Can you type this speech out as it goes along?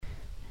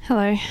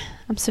Hello,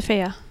 I'm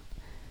Sophia.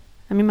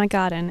 I'm in my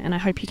garden and I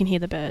hope you can hear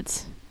the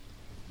birds.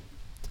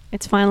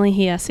 It's finally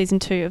here, season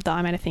 2 of the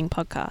I Made a Thing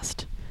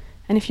podcast.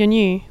 And if you're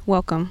new,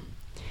 welcome.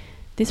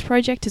 This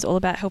project is all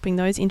about helping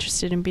those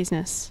interested in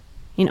business,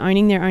 in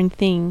owning their own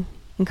thing,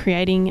 in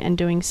creating and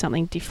doing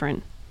something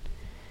different.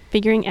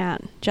 Figuring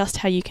out just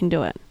how you can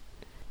do it.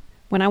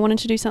 When I wanted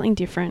to do something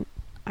different,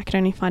 I could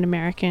only find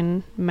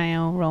American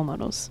male role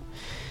models.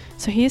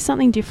 So here's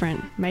something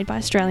different, made by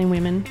Australian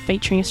women,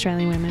 featuring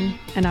Australian women,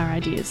 and our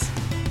ideas.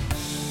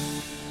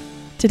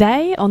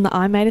 Today on the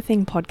I Made a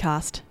Thing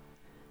podcast,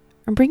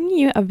 I'm bringing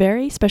you a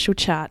very special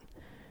chat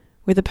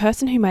with a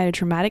person who made a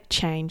dramatic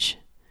change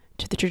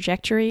to the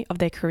trajectory of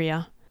their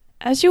career.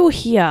 As you'll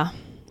hear,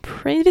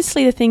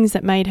 previously the things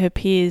that made her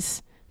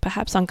peers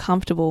perhaps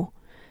uncomfortable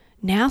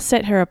now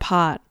set her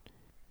apart.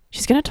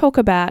 She's going to talk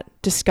about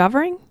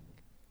discovering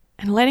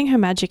and letting her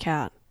magic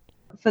out.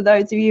 For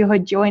those of you who are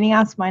joining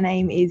us, my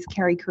name is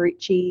Kerry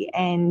Carucci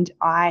and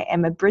I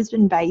am a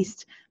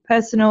Brisbane-based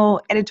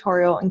personal,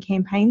 editorial and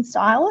campaign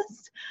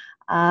stylist.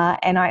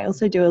 And I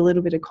also do a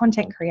little bit of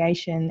content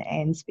creation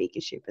and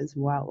speakership as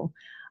well.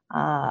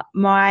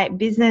 My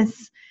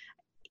business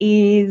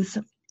is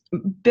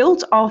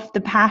built off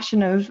the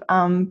passion of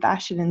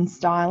fashion and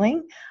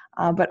styling,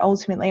 but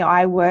ultimately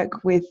I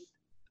work with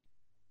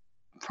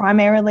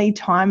primarily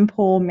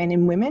time-poor men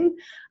and women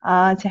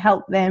to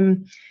help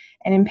them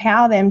and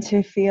empower them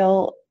to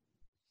feel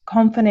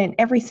confident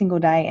every single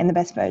day and the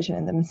best version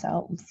of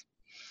themselves.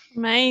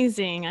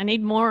 Amazing. I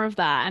need more of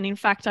that. And in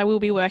fact, I will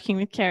be working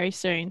with Kerry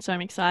soon. So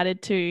I'm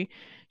excited to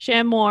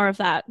share more of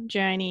that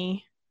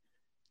journey.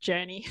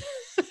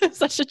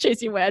 Such a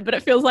cheesy word, but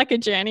it feels like a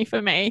journey for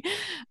me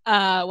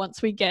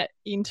once we get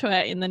into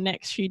it in the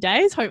next few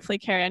days. Hopefully,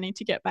 Kerry, I need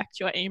to get back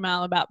to your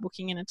email about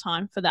booking in a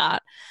time for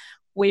that.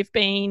 We've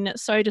been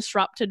so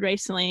disrupted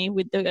recently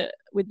with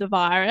the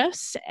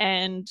virus,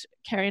 and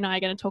Kerry and I are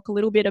going to talk a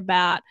little bit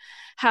about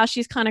how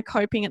she's kind of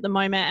coping at the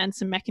moment and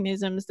some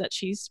mechanisms that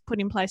she's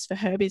put in place for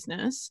her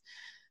business.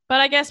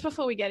 But I guess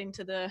before we get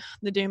into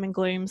the doom and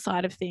gloom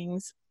side of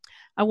things,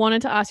 I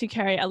wanted to ask you,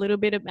 Kerry, a little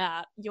bit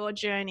about your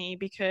journey,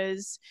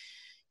 because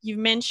you've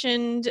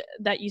mentioned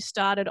that you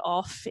started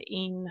off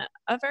in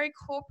a very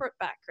corporate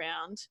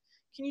background.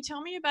 Can you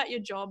tell me about your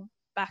job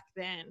back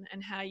then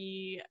and how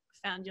you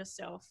found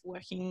yourself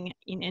working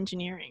in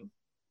engineering?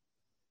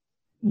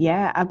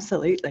 Yeah,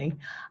 absolutely.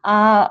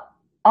 And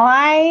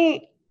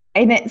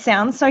it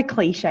sounds so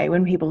cliche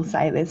when people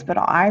say this, but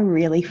I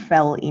really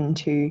fell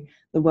into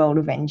the world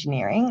of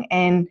engineering.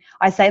 And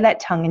I say that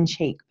tongue in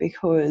cheek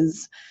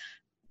because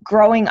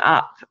growing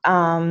up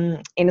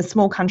in a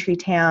small country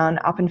town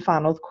up in far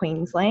north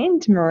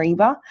Queensland,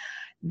 Mareeba,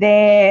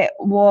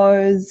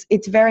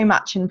 it's very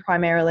much and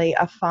primarily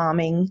a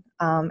farming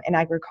and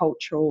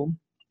agricultural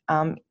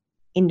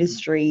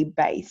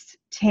industry-based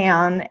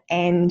town.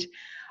 And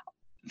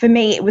for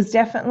me, it was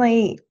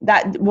definitely,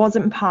 that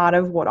wasn't part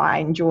of what I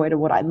enjoyed or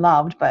what I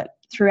loved, but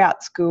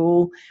throughout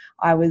school,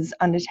 I was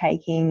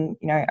undertaking,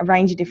 a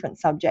range of different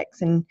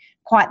subjects and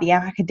quite the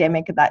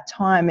academic at that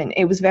time. And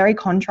it was very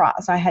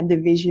contrast. I had the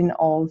vision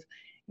of,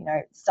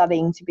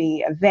 studying to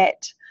be a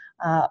vet,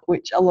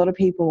 which a lot of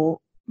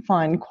people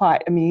find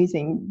quite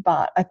amusing.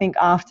 But I think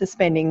after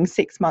spending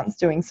 6 months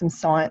doing some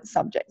science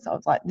subjects, I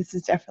was like, this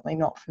is definitely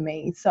not for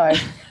me. So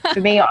for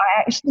me,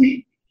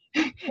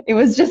 it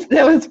was just,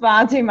 there was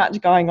far too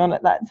much going on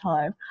at that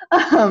time.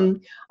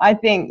 I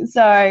think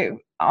so.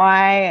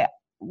 I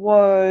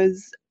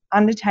was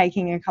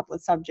undertaking a couple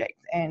of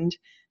subjects, and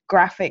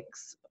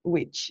graphics,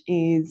 which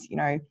is,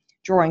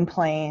 drawing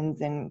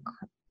plans and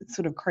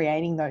sort of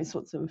creating those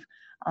sorts of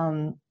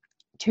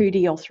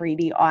 2D or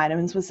 3D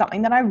items, was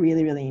something that I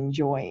really, really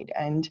enjoyed.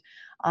 And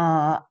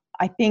I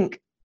think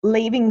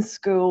leaving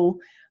school,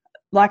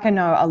 like I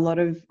know a lot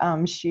of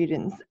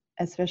students,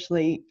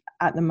 especially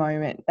at the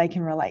moment, they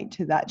can relate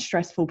to that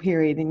stressful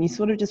period and you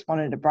sort of just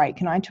wanted a break.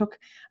 And I took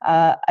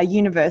a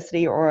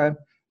university or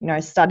a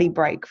study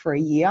break for a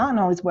year, and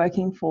I was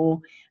working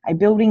for a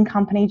building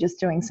company just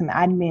doing some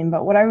admin.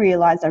 But what I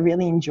realized, I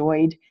really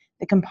enjoyed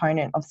the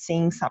component of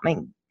seeing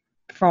something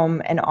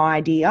from an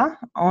idea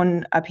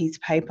on a piece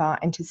of paper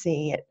and to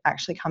see it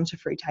actually come to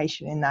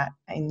fruition in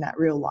that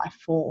real life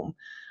form.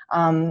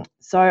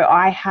 So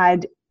I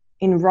had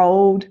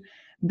enrolled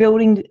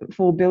building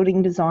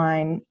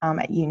design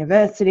at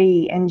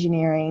university,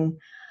 engineering,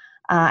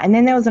 and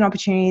then there was an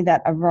opportunity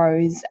that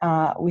arose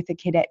with a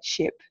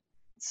cadetship.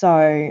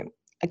 So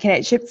a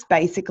cadetship's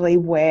basically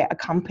where a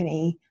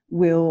company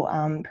will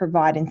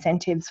provide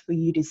incentives for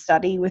you to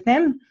study with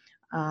them,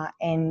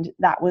 and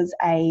that was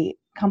a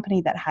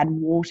company that had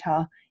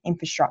water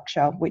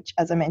infrastructure, which,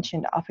 as I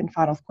mentioned, up in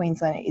far north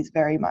Queensland is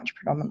very much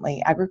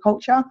predominantly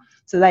agriculture.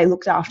 So they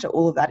looked after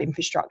all of that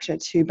infrastructure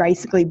to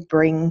basically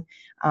bring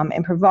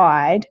and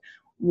provide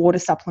water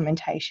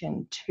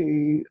supplementation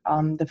to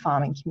the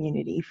farming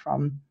community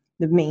from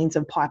the means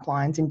of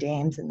pipelines and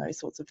dams and those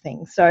sorts of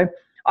things. So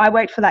I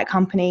worked for that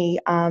company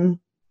and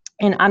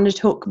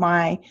undertook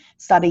my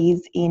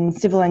studies in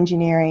civil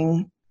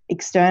engineering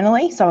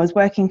externally. So I was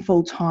working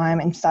full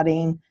time and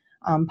studying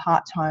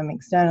part-time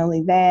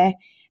externally there.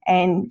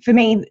 And for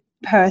me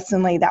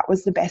personally, that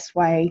was the best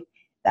way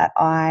that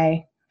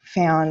I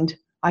found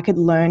I could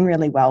learn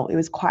really well. It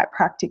was quite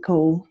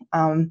practical.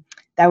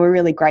 They were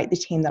really great, the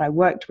team that I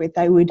worked with.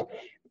 They would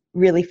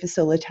really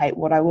facilitate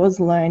what I was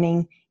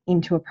learning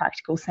into a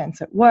practical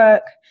sense at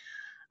work.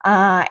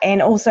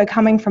 And also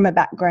coming from a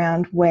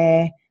background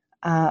where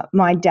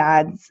my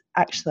dad's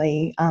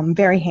actually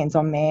very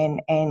hands-on man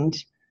and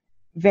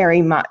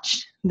very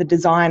much the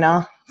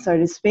designer, so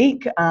to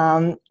speak.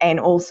 And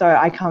also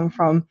I come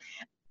from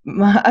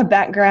a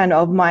background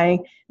of my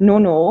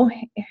nono,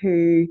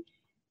 who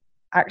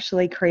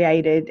actually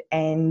created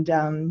and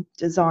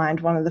designed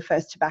one of the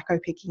first tobacco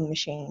picking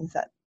machines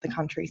that the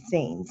country's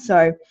seen.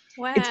 So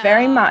wow. It's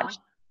very much,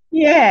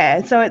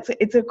 yeah. So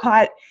it's a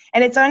quite,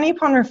 and it's only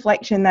upon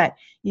reflection that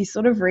you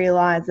sort of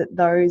realise that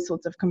those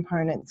sorts of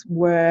components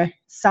were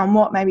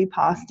somewhat maybe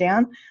passed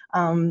down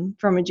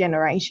from a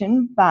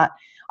generation. But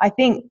I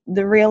think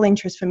the real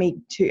interest for me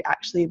to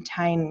actually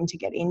obtain and to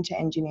get into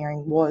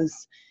engineering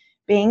was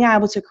being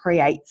able to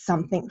create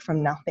something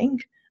from nothing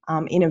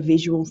in a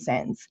visual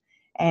sense.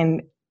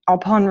 And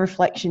upon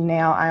reflection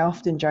now, I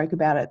often joke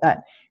about it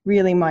that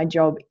really my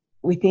job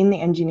within the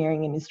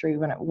engineering industry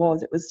when it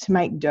was to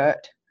make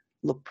dirt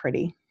look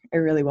pretty. It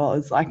really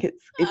was. Like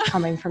it's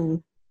coming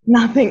from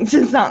nothing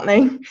to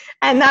something.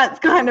 And that's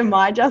kind of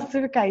my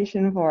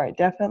justification for it,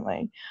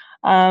 definitely.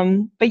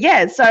 But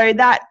yeah, so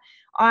that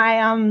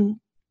I,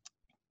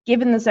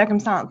 given the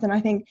circumstance, and I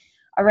think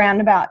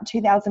around about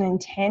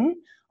 2010,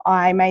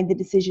 I made the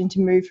decision to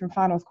move from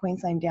Far North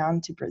Queensland down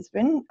to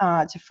Brisbane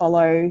to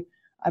follow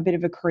a bit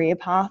of a career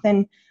path.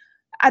 And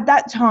at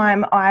that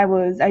time, I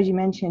was, as you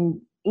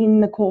mentioned,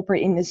 in the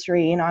corporate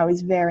industry, and I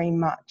was very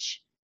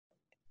much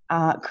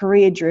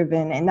career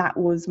driven, and that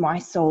was my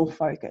sole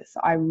focus.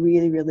 I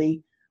really,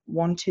 really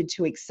wanted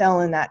to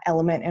excel in that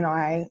element, and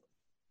I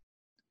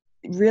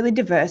really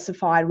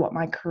diversified what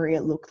my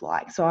career looked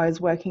like. So I was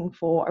working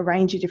for a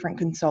range of different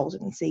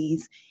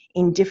consultancies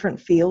in different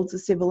fields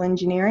of civil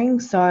engineering.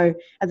 So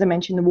as I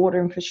mentioned, the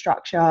water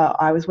infrastructure,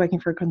 I was working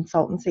for a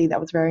consultancy that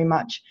was very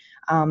much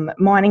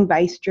mining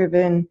based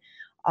driven.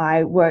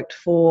 I worked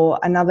for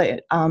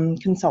another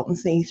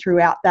consultancy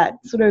throughout that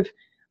sort of,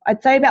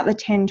 I'd say about the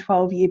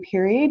 10-12 year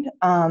period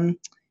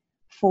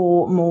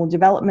for more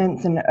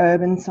developments and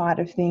urban side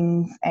of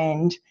things.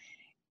 And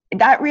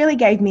that really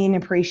gave me an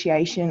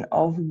appreciation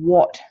of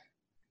what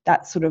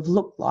that sort of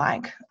looked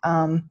like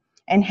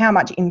and how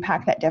much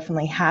impact that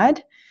definitely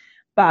had.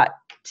 But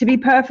to be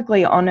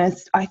perfectly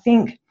honest, I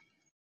think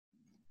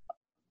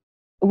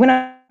when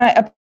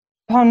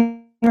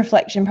upon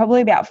reflection,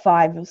 probably about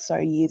 5 or so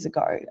years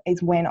ago,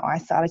 is when I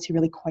started to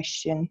really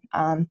question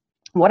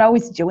what I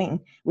was doing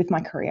with my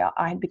career.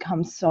 I had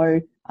become so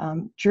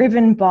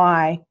driven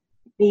by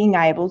being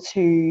able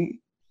to,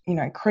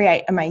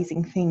 create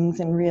amazing things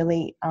and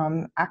really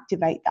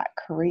activate that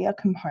career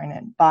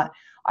component. But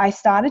I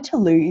started to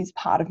lose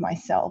part of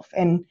myself.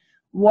 And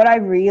what I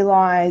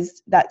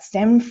realized that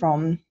stemmed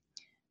from,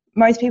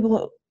 most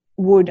people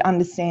would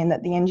understand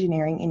that the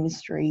engineering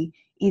industry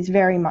is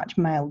very much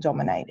male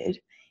dominated.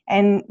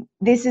 And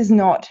this is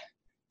not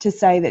to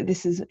say that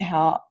this is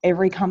how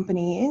every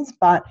company is,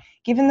 but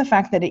given the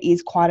fact that it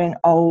is quite an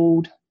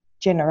old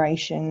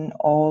generation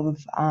of,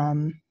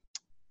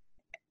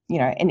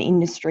 an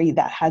industry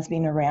that has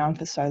been around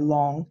for so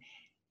long,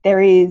 there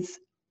is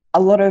a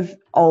lot of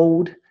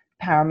old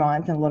power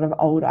minds and a lot of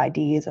old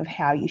ideas of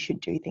how you should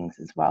do things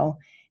as well.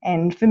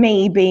 And for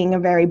me, being a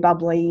very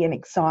bubbly and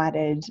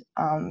excited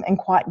and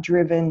quite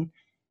driven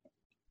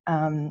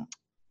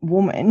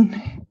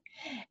woman,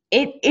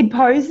 it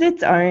posed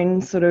its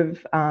own sort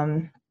of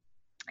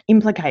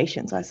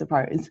implications, I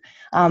suppose.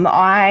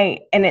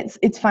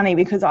 It's funny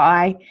because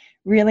I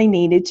really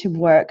needed to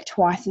work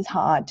twice as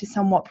hard to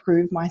somewhat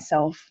prove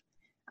myself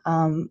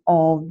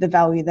of the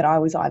value that I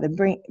was either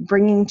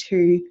bringing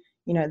to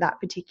that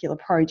particular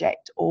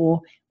project,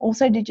 or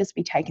also to just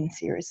be taken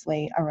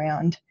seriously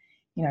around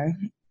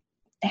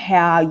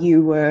how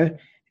you were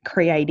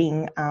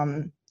creating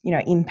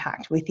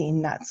impact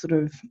within that sort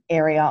of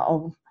area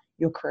of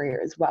your career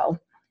as well.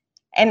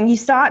 And you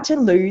start to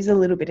lose a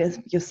little bit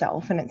of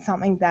yourself, and it's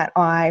something that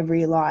I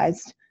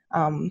realised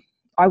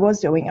I was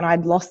doing, and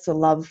I'd lost the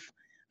love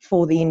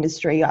for the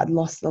industry. I'd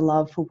lost the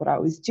love for what I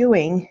was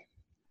doing.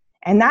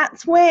 And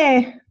that's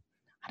where,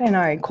 I don't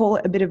know, call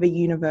it a bit of a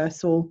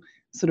universal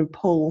sort of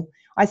pull.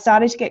 I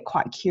started to get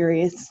quite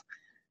curious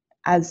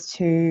as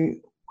to,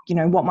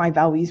 what my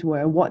values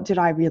were. What did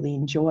I really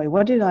enjoy?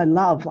 What did I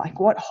love? Like,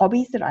 what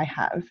hobbies did I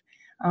have?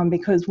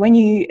 Because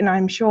and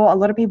I'm sure a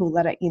lot of people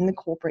that are in the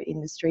corporate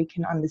industry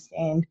can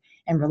understand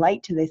and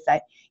relate to this,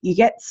 that you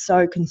get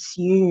so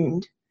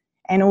consumed,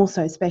 and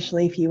also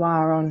especially if you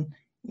are on,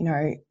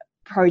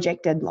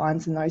 project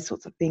deadlines and those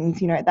sorts of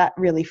things, that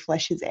really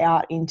fleshes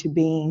out into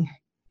being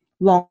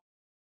long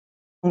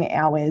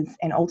hours,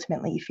 and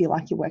ultimately you feel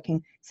like you're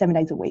working 7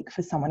 days a week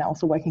for someone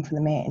else or working for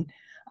the man.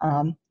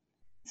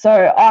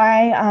 So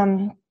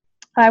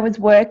I was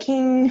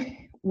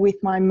working with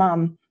my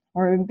mum,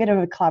 or a bit of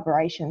a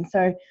collaboration.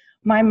 So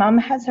My mum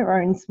has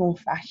her own small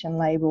fashion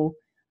label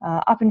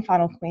up in Far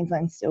North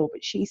Queensland still,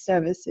 but she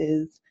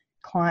services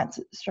clients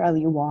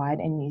Australia-wide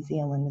and New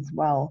Zealand as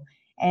well.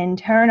 And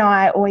her and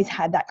I always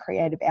had that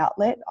creative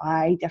outlet.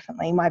 I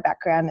definitely, my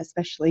background,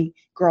 especially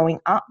growing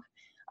up,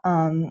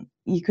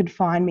 you could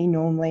find me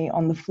normally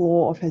on the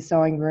floor of her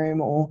sewing room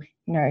or,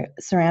 you know,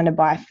 surrounded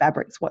by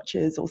fabric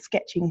swatches or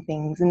sketching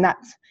things. And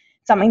that's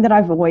something that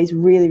I've always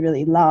really,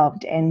 really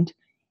loved. And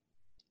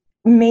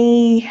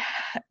me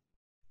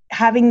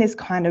having this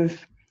kind of,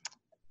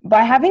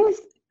 by having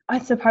this, I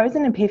suppose,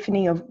 an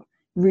epiphany of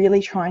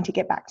really trying to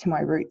get back to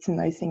my roots and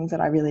those things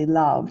that I really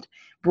loved,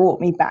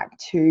 brought me back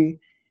to,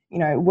 you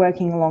know,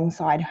 working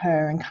alongside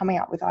her and coming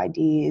up with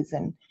ideas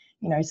and,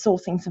 you know,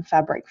 sourcing some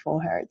fabric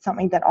for her. It's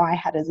something that I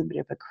had as a bit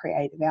of a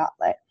creative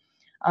outlet.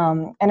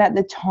 And at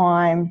the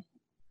time,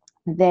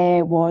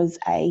 there was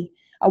a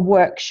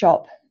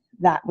workshop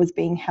that was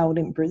being held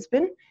in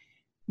Brisbane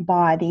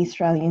by the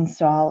Australian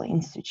Style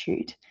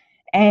Institute.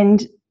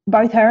 And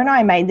both her and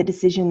I made the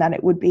decision that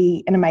it would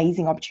be an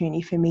amazing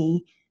opportunity for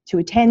me to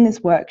attend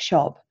this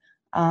workshop,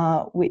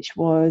 which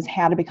was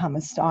how to become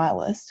a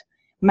stylist,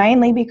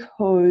 mainly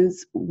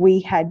because we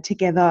had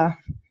together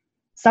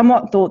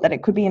somewhat thought that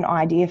it could be an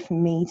idea for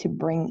me to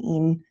bring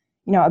in,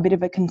 you know, a bit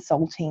of a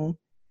consulting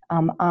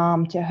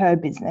arm to her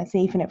business,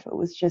 even if it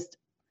was just,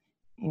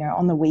 you know,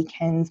 on the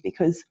weekends,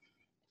 because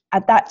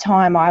at that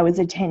time I was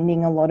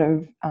attending a lot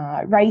of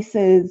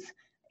races.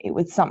 It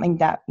was something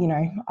that, you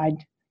know,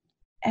 I'd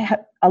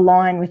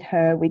align with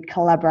her, we'd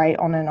collaborate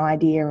on an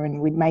idea and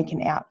we'd make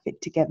an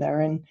outfit together,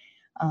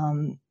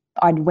 and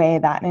I'd wear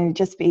that and it'd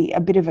just be a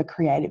bit of a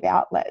creative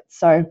outlet.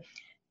 So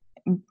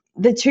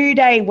the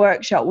 2-day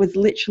workshop was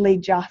literally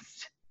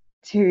just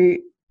to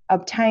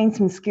obtain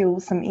some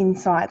skills, some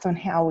insights on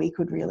how we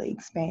could really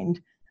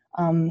expand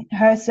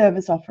her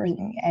service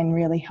offering and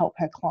really help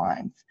her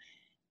clients.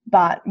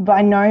 But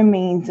by no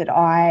means did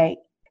I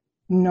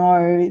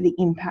know the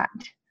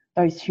impact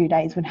those 2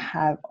 days would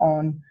have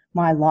on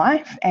my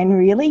life, and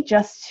really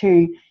just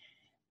to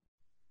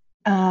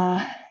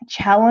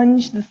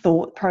challenge the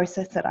thought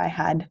process that I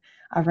had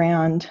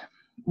around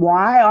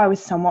why I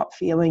was somewhat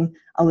feeling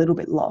a little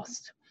bit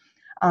lost.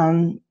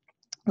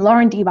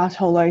 Lauren Di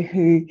Bartolo,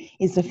 who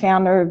is the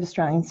founder of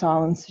Australian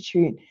Style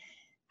Institute,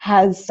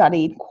 has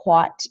studied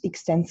quite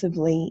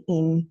extensively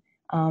in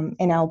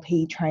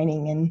NLP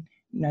training and,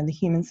 you know, the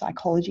human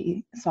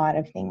psychology side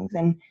of things.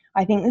 And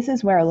I think this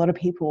is where a lot of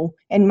people,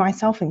 and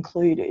myself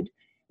included,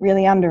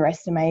 really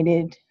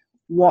underestimated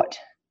what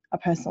a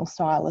personal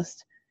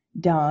stylist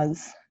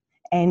does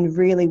and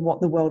really what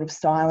the world of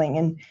styling.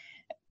 And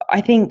I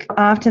think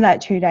after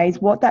that 2 days,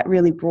 what that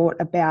really brought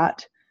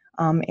about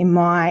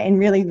and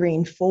really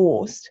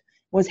reinforced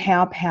was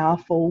how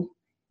powerful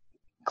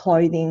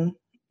clothing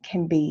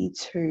can be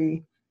to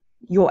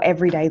your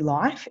everyday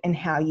life and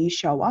how you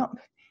show up.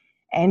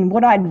 And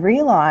what I'd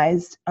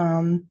realized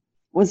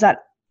was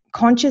that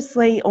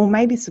consciously or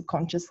maybe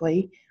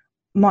subconsciously,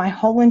 my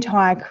whole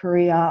entire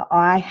career,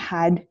 I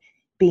had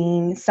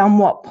been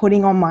somewhat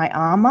putting on my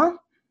armor.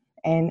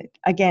 And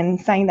again,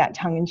 saying that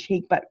tongue in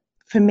cheek, but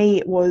for me,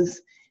 it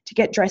was to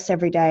get dressed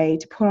every day,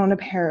 to put on a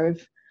pair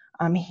of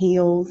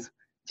heels,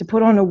 to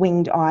put on a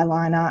winged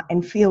eyeliner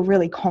and feel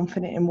really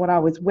confident in what I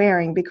was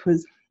wearing,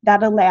 because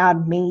that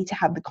allowed me to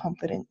have the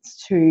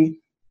confidence to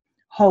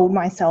hold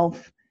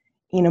myself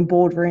in a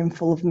boardroom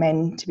full of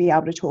men, to be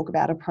able to talk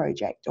about a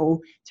project or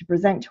to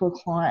present to a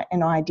client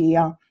an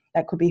idea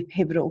that could be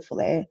pivotal for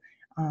their,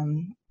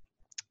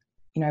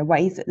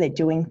 ways that they're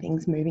doing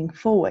things moving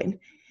forward.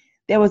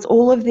 There was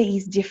all of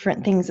these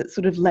different things that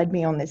sort of led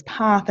me on this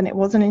path. And it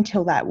wasn't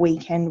until that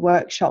weekend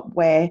workshop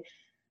where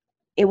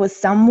it was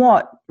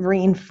somewhat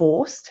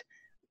reinforced.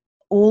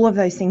 All of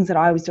those things that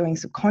I was doing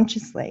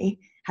subconsciously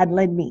had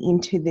led me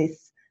into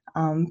this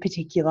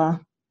particular,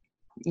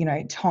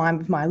 time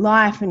of my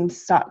life, and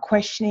start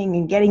questioning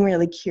and getting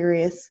really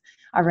curious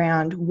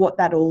around what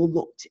that all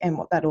looked and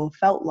what that all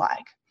felt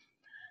like.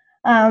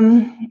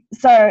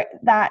 So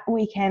that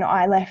weekend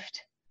I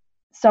left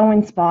so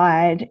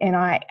inspired, and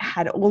I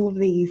had all of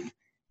these,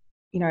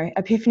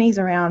 epiphanies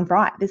around,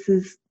 right,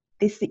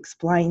 this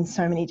explains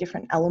so many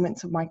different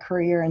elements of my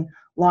career and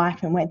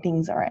life and where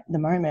things are at the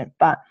moment.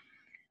 But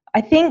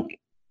I think,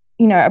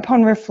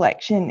 upon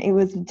reflection, it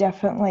was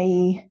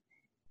definitely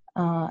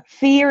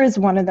fear is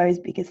one of those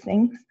biggest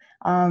things.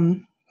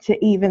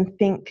 To even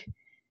think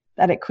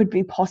that it could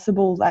be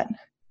possible that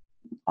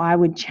I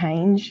would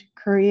change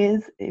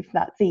careers, if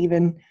that's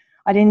even,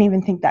 I didn't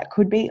even think that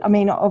could be. I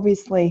mean,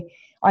 obviously,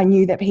 I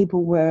knew that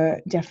people were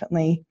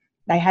definitely,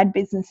 they had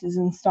businesses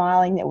in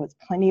styling. There was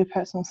plenty of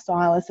personal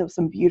stylists. There were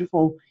some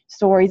beautiful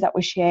stories that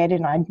were shared,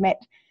 and I'd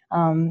met,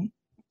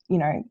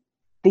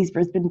 these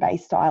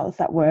Brisbane-based stylists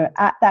that were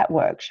at that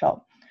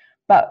workshop.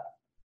 But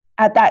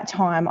at that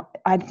time,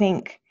 I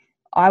think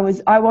I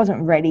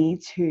wasn't ready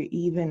to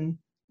even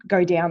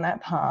go down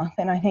that path.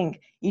 And I think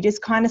you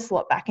just kind of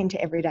slot back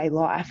into everyday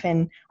life.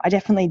 And I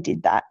definitely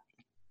did that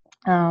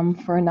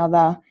for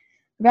another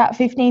about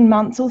 15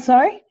 months or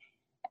so.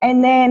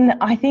 And then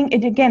I think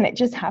it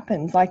just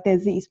happens. Like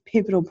there's these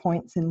pivotal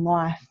points in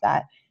life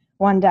that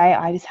one day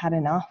I just had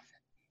enough,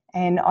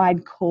 and I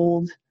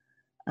called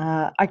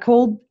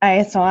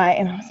ASI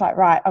and I was like,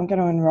 right, I'm going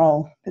to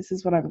enroll. This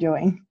is what I'm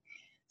doing.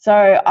 So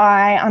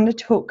I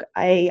undertook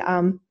a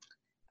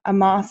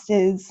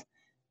master's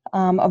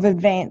of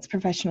advanced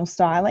professional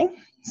styling.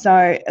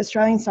 So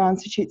Australian Style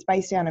Institute's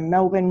based down in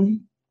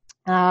Melbourne.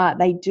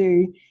 They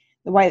do,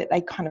 the way that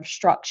they kind of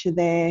structure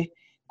their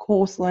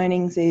course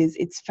learnings is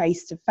it's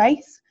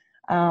face-to-face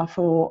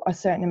for a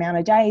certain amount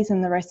of days,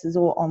 and the rest is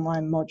all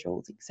online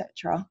modules,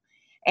 etc.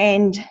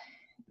 And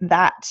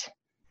that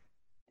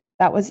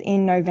was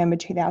in November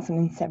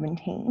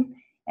 2017.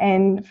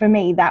 And for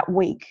me, that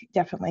week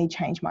definitely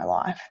changed my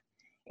life.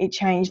 It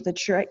changed the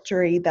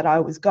trajectory that I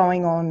was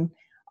going on.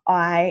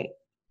 I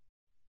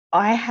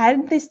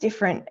had this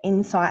different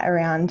insight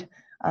around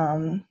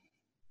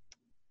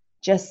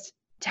just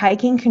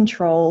taking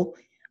control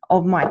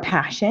of my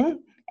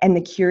passion and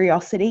the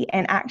curiosity.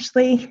 And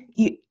actually,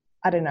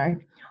 I don't know,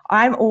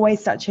 I'm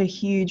always such a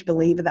huge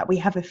believer that we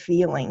have a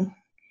feeling,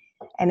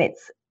 and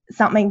it's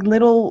something,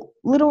 little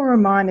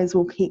reminders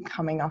will keep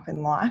coming up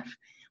in life.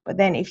 But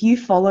then if you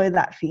follow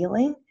that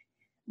feeling,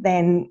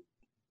 then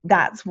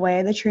that's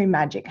where the true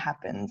magic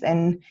happens.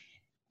 And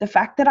the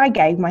fact that I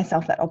gave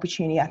myself that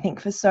opportunity, I think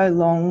for so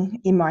long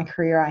in my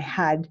career, I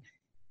had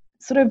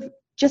sort of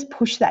just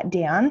pushed that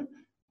down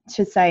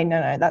to say,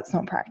 no, that's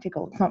not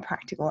practical. It's not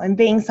practical. And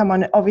being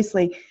someone,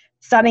 obviously,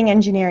 studying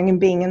engineering and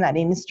being in that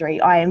industry,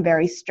 I am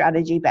very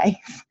strategy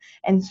based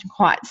and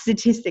quite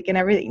statistic, and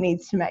everything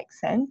needs to make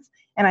sense.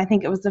 And I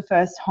think it was the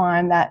first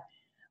time that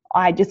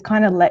I just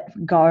kind of let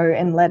go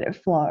and let it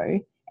flow.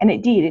 And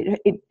it did.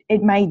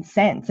 It made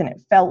sense, and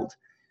it felt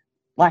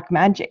like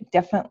magic,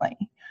 definitely.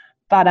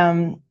 But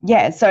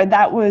so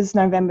that was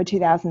November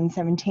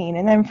 2017.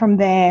 And then from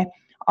there,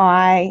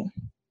 I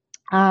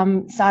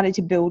started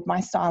to build my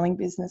styling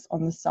business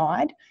on the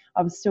side.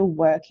 I was still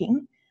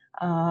working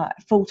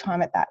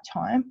full-time at that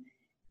time.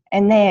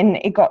 And then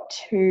it got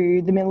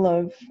to the middle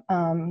of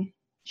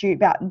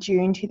about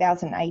June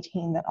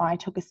 2018 that I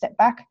took a step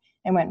back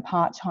and went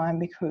part-time,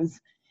 because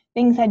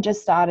things had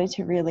just started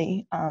to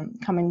really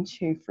come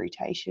into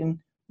fruition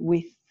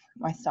with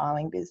my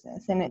styling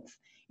business. And it's,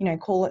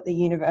 call it the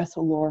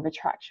universal law of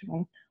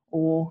attraction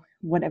or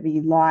whatever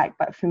you like.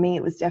 But for me,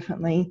 it was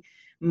definitely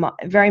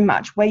very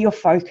much where your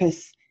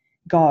focus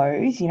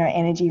goes,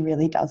 energy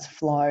really does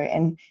flow.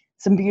 And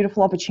some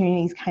beautiful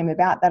opportunities came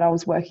about that I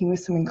was working with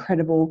some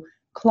incredible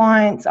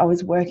clients. I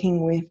was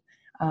working with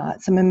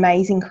some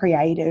amazing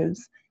creatives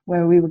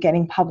where we were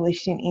getting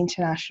published in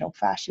international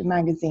fashion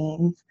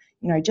magazines.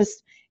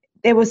 Just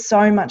there was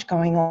so much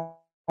going on.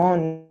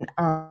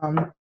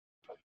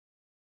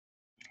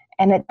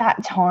 And at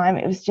that time,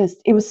 it was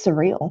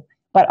surreal.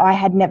 But I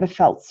had never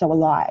felt so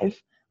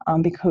alive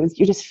because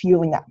you're just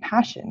fueling that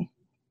passion.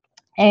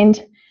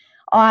 And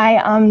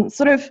I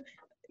sort of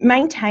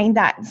maintained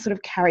that sort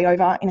of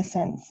carryover in a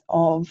sense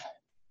of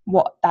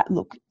what that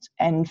looked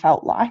and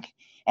felt like.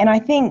 And I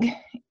think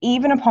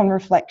even upon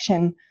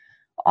reflection,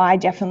 I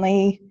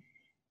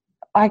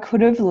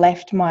could have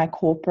left my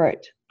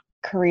corporate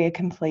career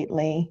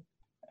completely,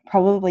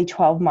 probably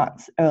 12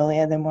 months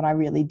earlier than what I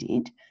really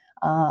did.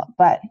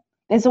 But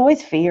there's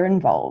always fear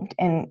involved.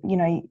 And,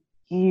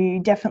 you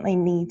definitely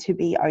need to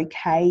be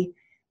okay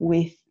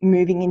with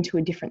moving into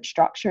a different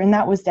structure. And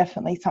that was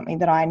definitely something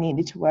that I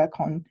needed to work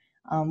on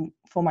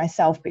for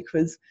myself,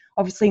 because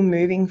obviously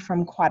moving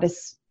from quite a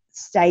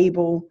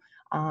stable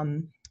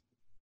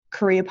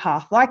career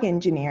path like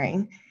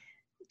engineering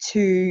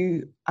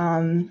to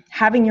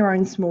having your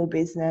own small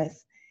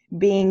business,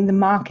 being the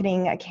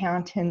marketing,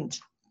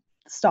 accountant,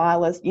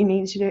 stylist, you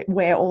need to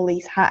wear all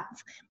these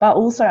hats, but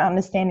also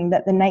understanding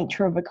that the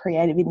nature of a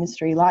creative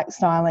industry like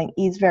styling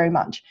is very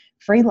much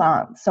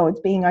freelance. So it's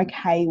being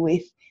okay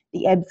with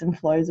the ebbs and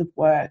flows of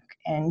work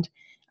and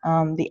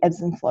the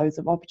ebbs and flows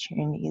of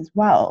opportunity as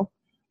well.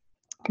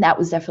 That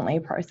was definitely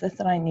a process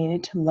that I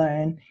needed to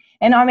learn.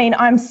 And I mean,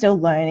 I'm still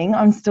learning.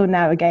 I'm still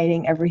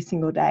navigating every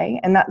single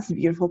day. And that's the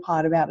beautiful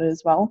part about it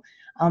as well.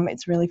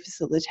 It's really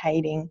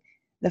facilitating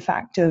the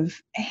fact of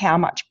how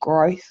much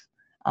growth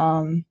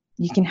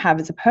you can have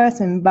as a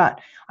person. But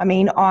I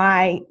mean,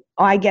 I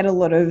get a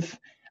lot of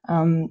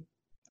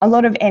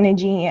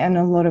energy and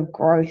a lot of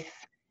growth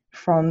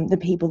from the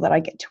people that I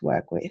get to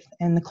work with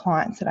and the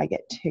clients that I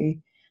get to,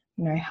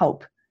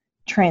 help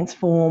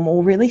transform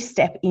or really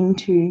step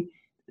into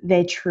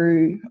their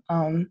true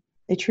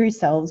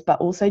selves, but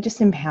also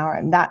just empower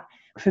them. That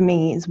for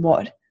me is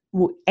what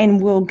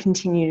will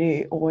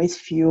continue to always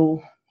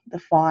fuel the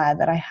fire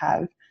that I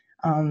have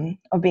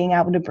of being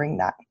able to bring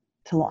that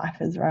to life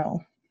as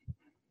well.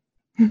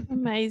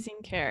 Amazing,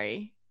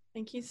 Kerry.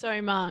 Thank you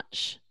so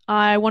much.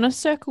 I want to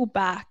circle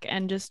back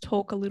and just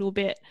talk a little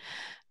bit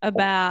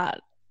about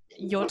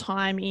your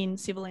time in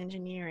civil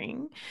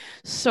engineering.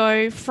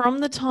 So from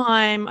the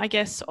time, I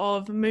guess,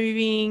 of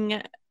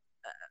moving,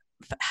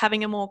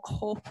 having a more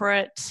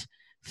corporate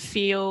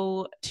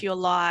feel to your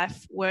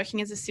life,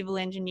 working as a civil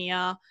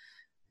engineer,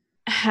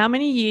 How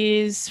many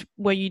years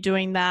were you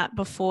doing that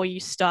before you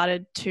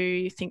started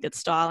to think that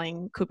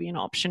styling could be an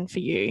option for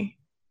you?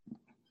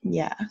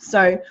 Yeah.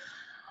 So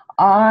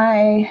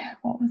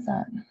what was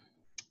that?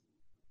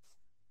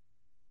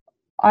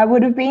 I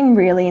would have been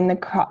really in the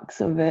crux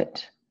of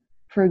it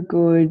for a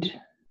good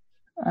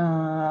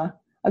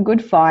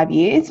 5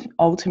 years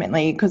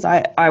ultimately, because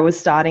I was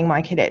starting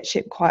my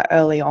cadetship quite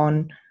early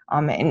on.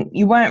 And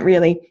you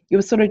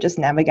were sort of just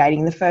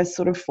navigating the first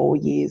sort of 4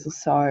 years or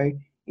so.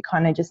 You're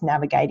kind of just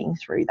navigating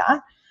through that.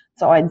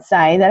 So I'd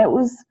say that it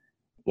was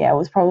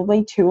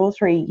probably 2 or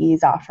 3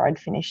 years after I'd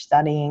finished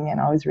studying and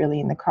I was really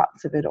in the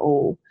crux of it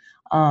all,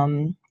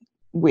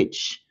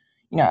 which,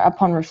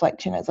 upon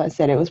reflection, as I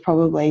said, it was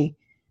probably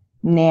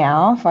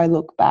now, if I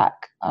look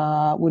back,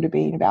 would have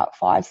been about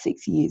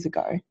 5-6 years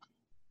ago.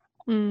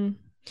 Mm.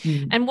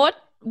 And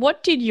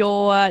what did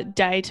your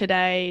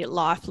day-to-day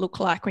life look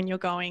like when were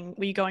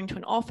you going to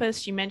an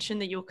office? You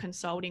mentioned that you were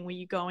consulting. Were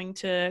you going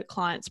to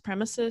clients'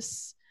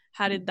 premises?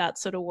 How did that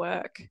sort of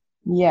work?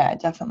 Yeah,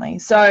 definitely.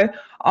 So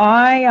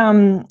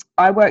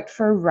I worked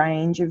for a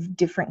range of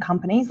different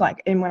companies,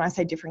 and when I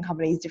say different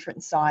companies,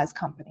 different size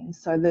companies.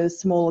 So the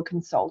smaller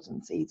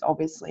consultancies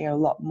obviously are a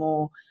lot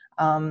more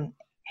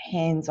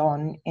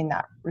hands-on in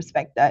that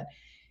respect, that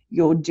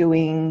you're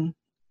doing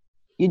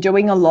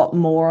a lot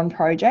more on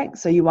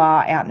projects. So you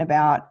are out and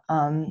about.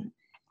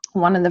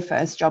 One of the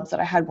first jobs that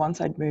I had once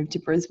I'd moved to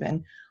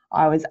Brisbane,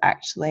 I was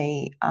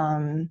actually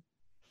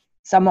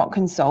somewhat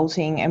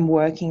consulting and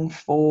working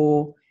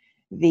for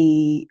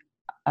the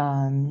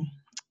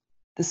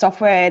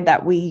software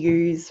that we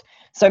use.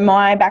 So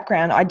my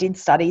background, I did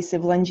study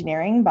civil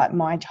engineering, but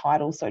my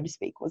title, so to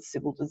speak, was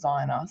civil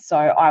designer. So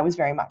I was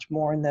very much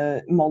more in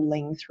the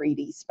modelling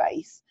 3D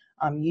space,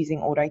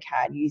 using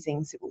AutoCAD,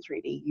 using Civil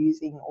 3D,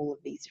 using all of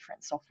these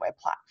different software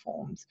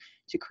platforms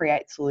to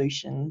create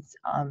solutions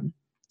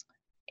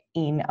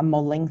in a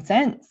modelling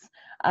sense.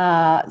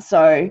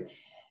 So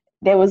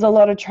there was a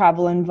lot of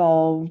travel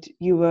involved.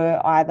 You were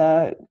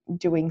either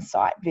doing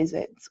site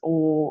visits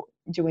or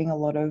doing a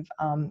lot of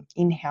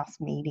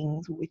in-house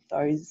meetings with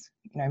those,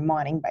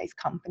 mining-based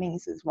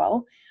companies as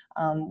well,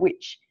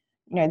 which,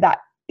 that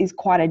is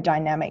quite a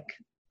dynamic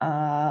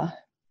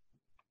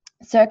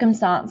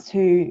circumstance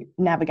to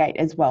navigate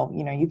as well.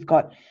 You've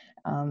got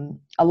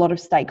a lot of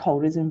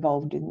stakeholders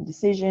involved in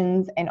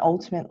decisions, and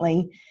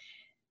ultimately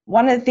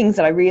one of the things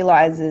that I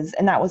realised is,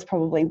 and that was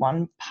probably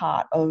one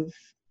part of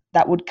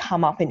that would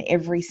come up in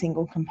every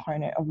single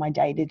component of my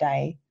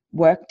day-to-day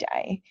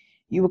workday,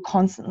 you were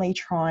constantly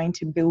trying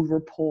to build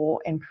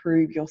rapport and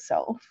prove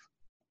yourself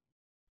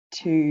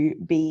to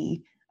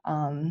be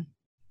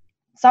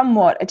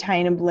somewhat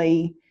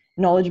attainably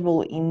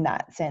knowledgeable in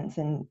that sense,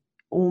 and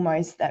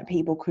almost that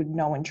people could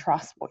know and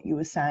trust what you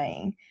were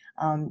saying.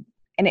 And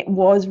it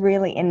was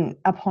really, and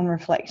upon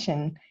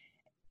reflection,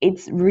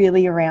 it's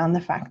really around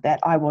the fact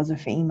that I was a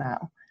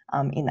female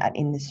in that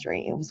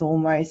industry. It was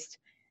almost,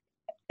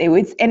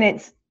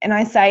 and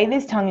I say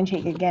this tongue in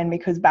cheek again,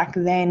 because back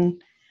then,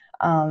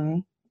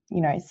 6-8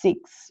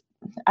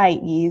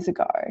 years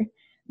ago,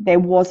 there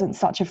wasn't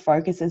such a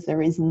focus as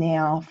there is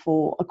now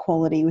for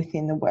equality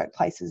within the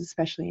workplaces,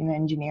 especially in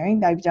engineering.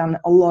 They've done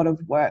a lot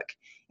of work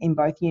in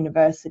both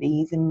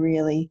universities and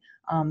really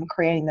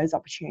creating those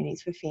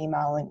opportunities for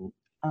females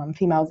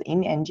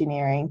in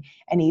engineering.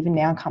 And even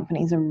now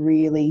companies are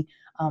really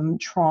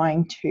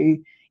trying to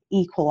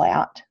equal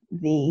out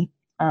the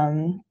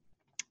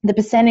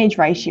percentage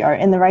ratio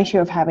and the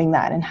ratio of having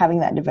that and having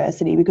that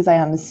diversity, because I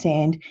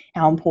understand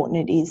how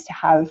important it is to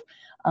have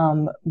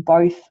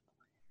both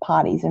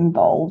parties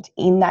involved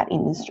in that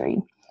industry.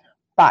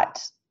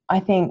 But I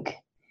think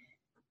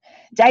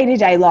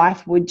day-to-day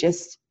life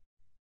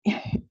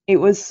it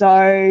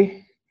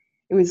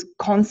was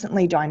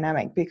constantly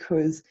dynamic,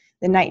 because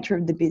the nature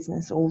of the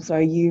business also,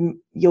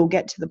 you'll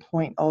get to the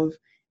point of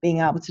being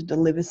able to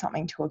deliver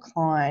something to a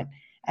client,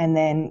 and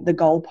then the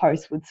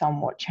goalpost would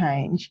somewhat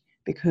change,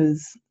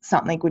 because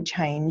something would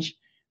change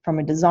from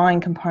a design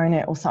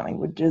component or something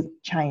would just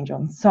change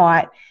on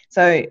site.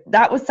 So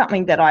that was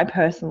something that I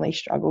personally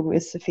struggled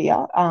with,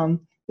 Sophia, the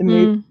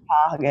move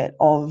target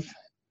of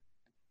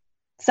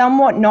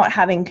somewhat not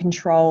having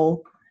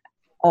control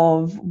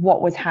of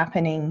what was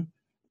happening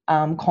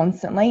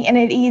constantly. And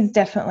it is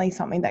definitely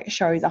something that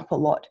shows up a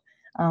lot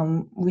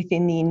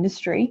within the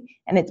industry,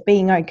 and it's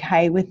being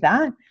okay with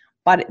that.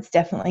 But it's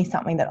definitely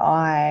something that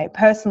I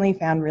personally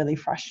found really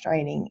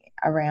frustrating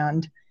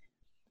around.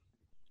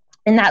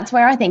 And that's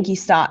where I think you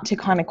start to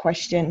kind of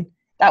question.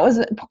 That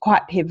was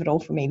quite pivotal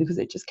for me, because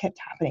it just kept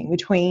happening,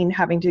 between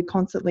having to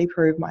constantly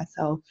prove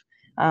myself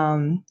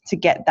to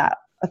get that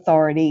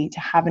authority, to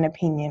have an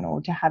opinion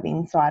or to have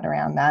insight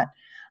around that,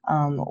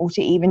 or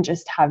to even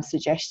just have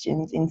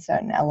suggestions in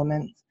certain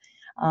elements.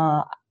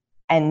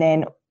 And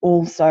then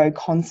also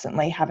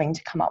constantly having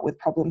to come up with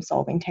problem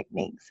solving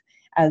techniques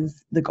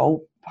as the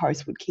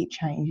goalposts would keep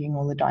changing,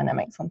 or the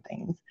dynamics on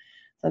things.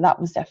 So that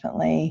was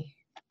definitely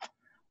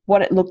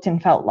what it looked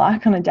and felt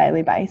like on a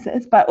daily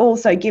basis. But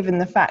also, given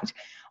the fact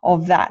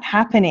of that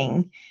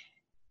happening,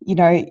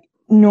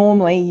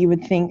 normally you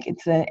would think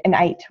it's an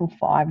 8 to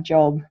 5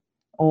 job,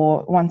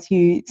 or once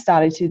you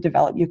started to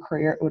develop your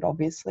career, it would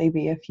obviously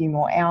be a few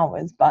more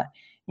hours. But,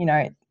 you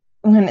know,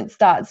 when it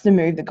starts to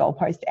move the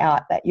goalpost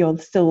out that you're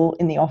still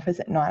in the office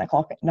at 9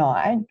 o'clock at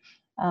night,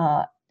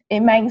 it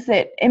makes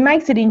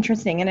it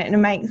interesting, and it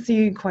makes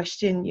you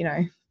question, you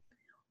know,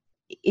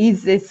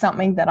 is this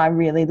something that I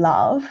really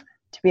love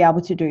to be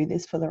able to do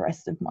this for the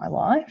rest of my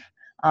life?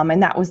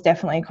 And that was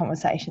definitely a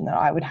conversation that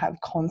I would have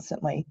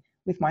constantly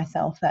with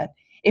myself, that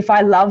if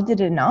I loved it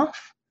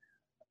enough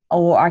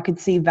or I could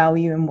see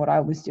value in what I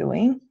was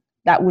doing,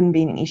 that wouldn't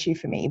be an issue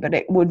for me. But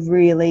it would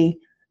really,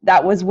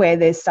 that was where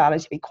there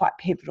started to be quite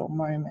pivotal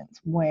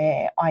moments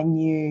where I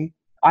knew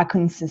I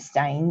couldn't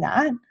sustain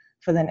that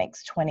for the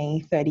next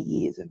 20, 30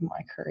 years of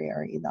my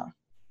career either.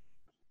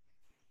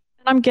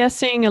 I'm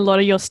guessing a lot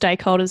of your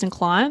stakeholders and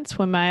clients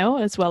were male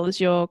as well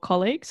as your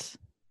colleagues?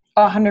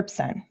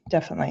 100%,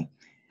 definitely.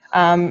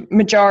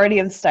 Majority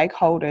of the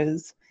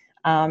stakeholders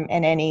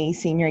and any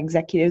senior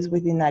executives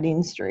within that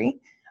industry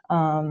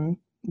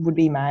would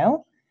be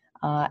male.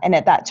 And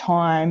at that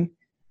time,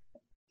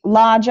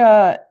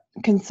 larger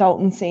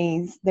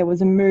consultancies, there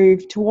was a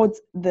move towards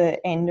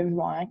the end of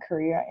my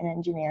career in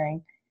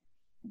engineering.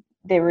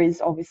 There is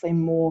obviously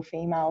more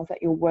females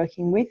that you're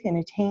working with in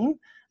a team,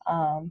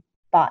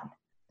 but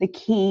the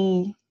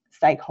key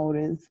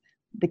stakeholders,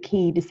 the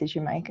key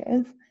decision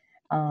makers,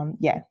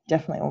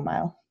 definitely all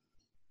male.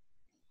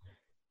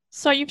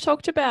 So you've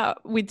talked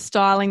about with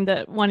styling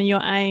that one of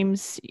your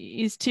aims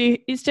is to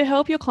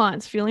help your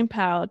clients feel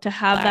empowered, to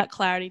have that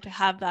clarity, to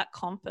have that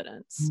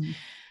confidence.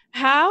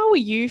 How are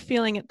you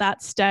feeling at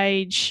that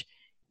stage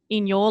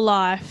in your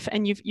life?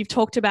 And you've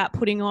talked about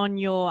putting on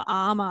your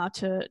armor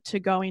to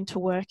go into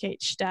work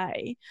each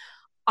day.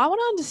 I want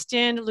to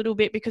understand a little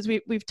bit, because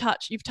you've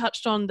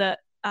touched on that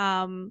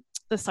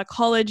the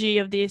psychology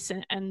of this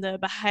and the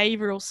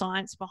behavioral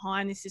science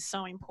behind this is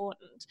so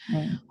important.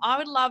 I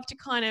would love to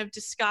kind of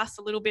discuss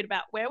a little bit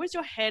about where was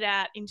your head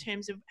at in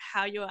terms of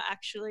how you're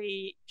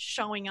actually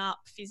showing up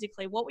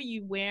physically. What were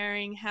you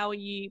wearing? How are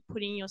you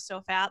putting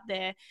yourself out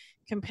there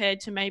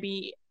compared to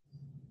maybe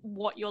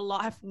what your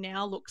life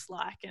now looks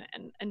like,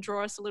 and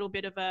draw us a little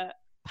bit of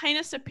paint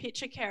us a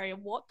picture, Kerry, of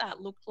what that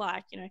looked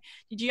like. You know,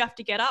 did you have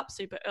to get up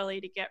super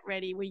early to get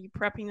ready? Were you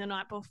prepping the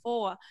night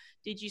before?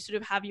 Did you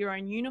sort of have your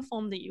own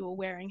uniform that you were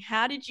wearing?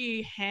 How did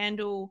you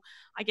handle,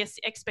 I guess,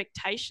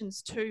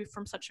 expectations too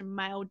from such a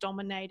male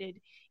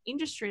dominated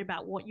industry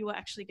about what you were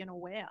actually going to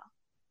wear?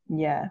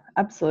 Yeah,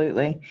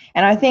 absolutely.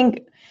 And I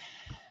think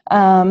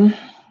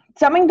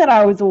something that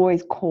I was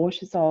always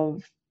cautious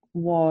of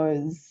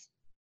was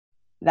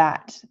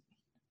that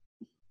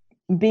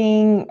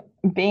being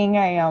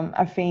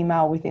a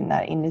female within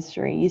that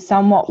industry, you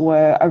somewhat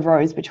were a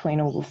rose between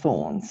all the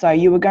thorns. So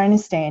you were going to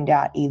stand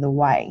out either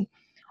way.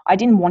 I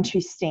didn't want to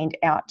stand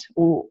out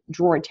or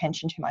draw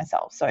attention to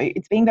myself. So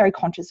it's being very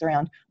conscious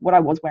around what I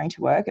was wearing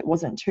to work. It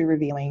wasn't too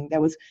revealing.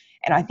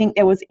 And I think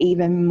there was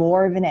even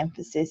more of an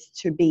emphasis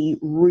to be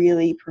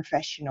really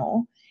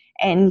professional.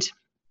 And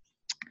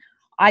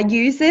I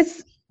use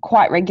this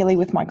quite regularly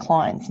with my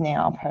clients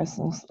now,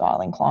 personal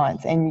styling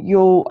clients, and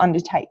you'll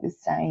undertake the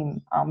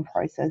same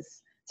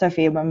process,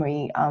 Sophia, when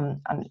we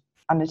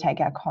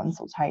undertake our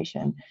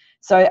consultation.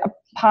 So a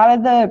part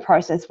of the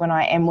process when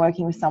I am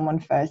working with someone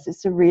first is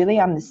to really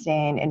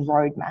understand and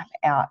roadmap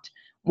out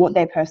what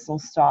their personal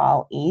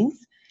style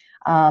is.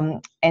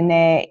 And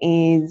there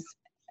is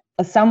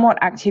a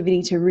somewhat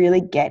activity to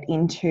really get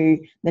into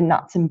the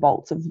nuts and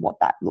bolts of what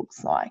that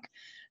looks like.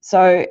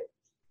 So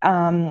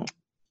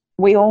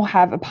we all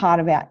have a part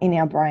in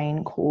our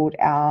brain called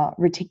our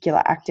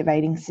reticular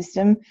activating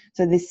system.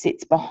 So this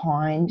sits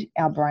behind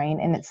our brain,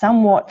 and it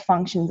somewhat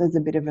functions as a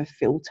bit of a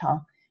filter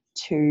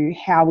to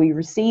how we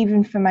receive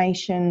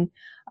information.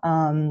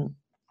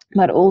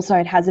 But also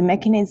it has a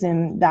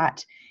mechanism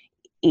that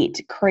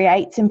it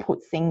creates and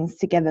puts things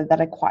together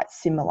that are quite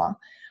similar.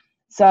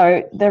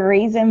 So the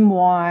reason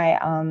why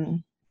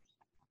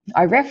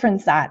I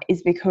reference that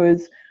is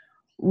because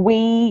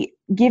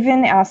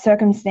given our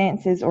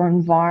circumstances or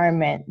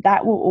environment,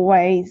 that will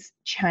always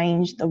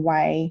change the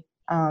way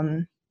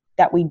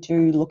that we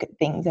do look at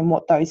things and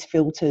what those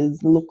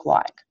filters look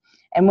like.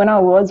 And when I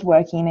was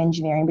working in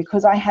engineering,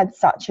 because I had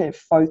such a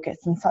focus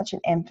and such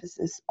an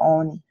emphasis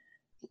on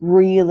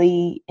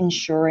really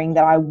ensuring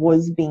that I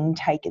was being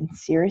taken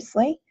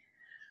seriously,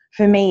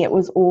 for me, it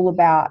was all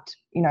about,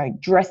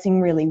 dressing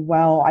really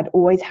well. I'd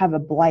always have a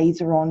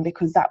blazer on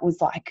because that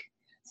was like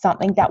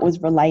something that was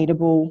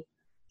relatable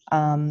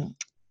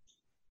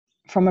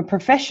from a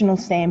professional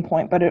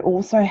standpoint, but it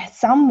also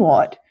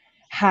somewhat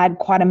had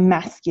quite a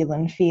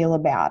masculine feel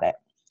about it.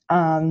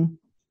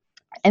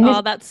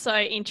 That's so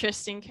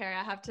interesting, Kerry.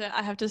 I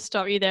have to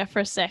stop you there for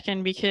a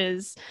second,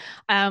 because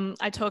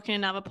I talk in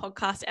another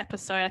podcast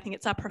episode, I think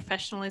it's our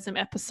professionalism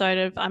episode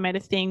of I Made a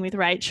Thing with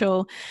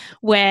Rachel,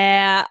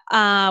 where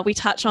we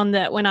touch on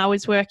that when I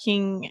was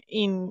working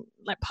in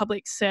like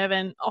public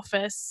servant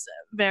office,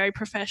 very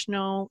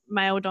professional,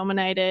 male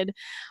dominated.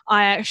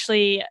 I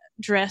actually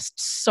dressed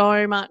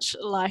so much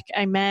like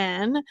a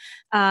man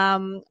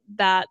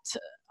that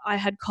I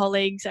had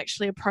colleagues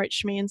actually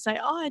approach me and say,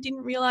 "Oh, I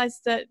didn't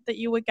realize that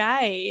you were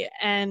gay."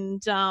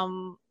 And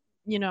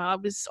I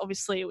was,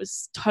 obviously it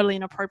was totally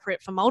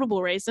inappropriate for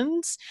multiple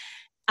reasons.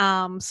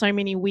 So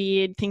many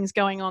weird things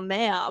going on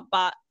there,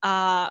 but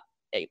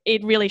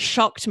it really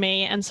shocked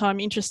me. And so I'm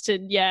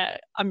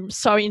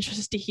so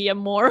interested to hear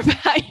more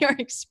about your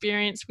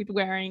experience with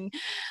wearing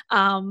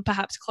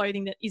perhaps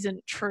clothing that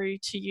isn't true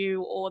to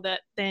you, or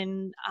that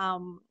then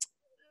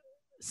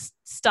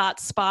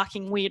starts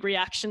sparking weird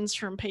reactions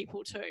from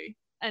people too,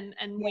 and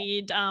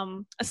weird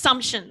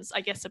assumptions,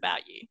 I guess,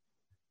 about you.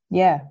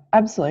 Yeah,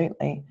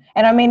 absolutely.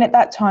 And I mean, at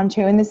that time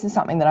too, and this is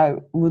something that I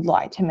would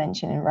like to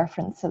mention in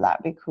reference to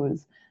that,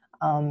 because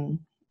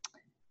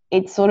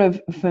it sort of,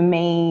 for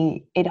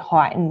me, it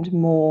heightened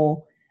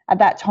more. At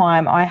that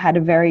time, I had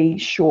a very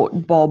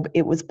short bob.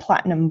 It was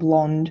platinum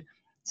blonde.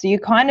 So you're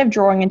kind of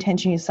drawing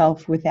attention to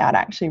yourself without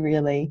actually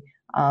really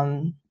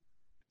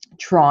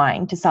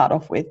trying to start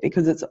off with,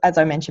 because it's, as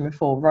I mentioned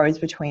before, rose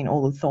between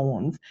all the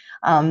thorns.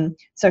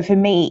 So for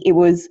me, it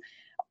was,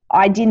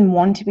 I didn't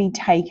want to be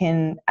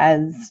taken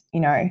as,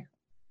 a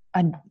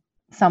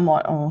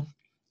somewhat, or,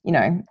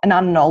 an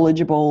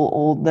unknowledgeable,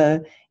 or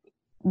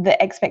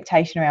the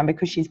expectation around,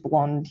 because she's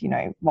blonde,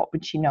 what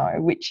would she know,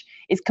 which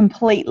is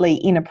completely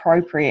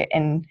inappropriate.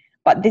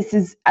 But this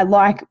is, I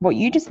like what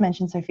you just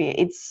mentioned, Sophia.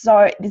 It's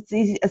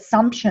these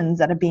assumptions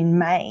that are being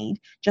made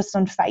just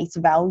on face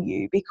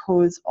value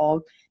because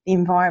of the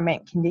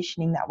environment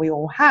conditioning that we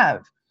all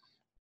have.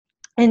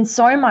 And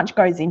so much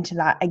goes into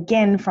that,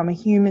 again, from a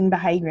human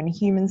behavior and a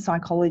human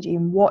psychology,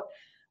 and what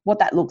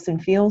that looks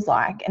and feels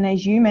like. And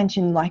as you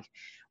mentioned, like,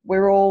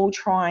 we're all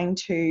trying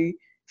to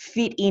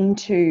fit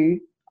into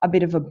a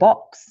bit of a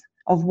box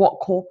of what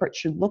corporate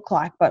should look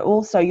like, but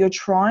also you're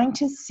trying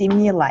to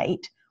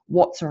simulate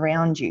what's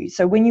around you.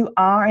 So when you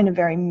are in a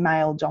very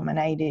male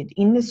dominated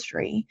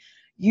industry,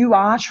 you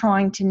are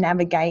trying to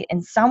navigate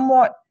and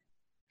somewhat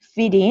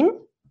fit in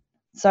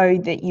so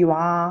that you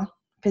are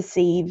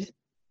perceived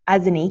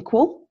as an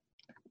equal.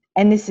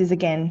 And this is,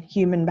 again,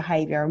 human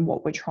behavior and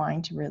what we're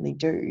trying to really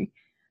do.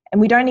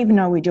 And we don't even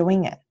know we're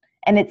doing it.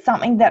 And it's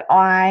something that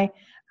I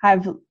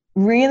have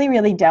really,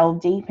 really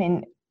delved deep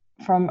in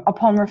from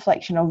upon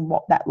reflection of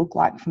what that looked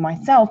like for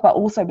myself, but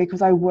also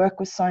because I work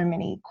with so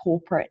many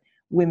corporate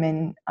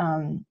women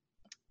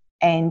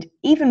and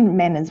even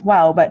men as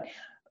well. But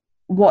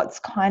what's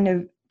kind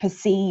of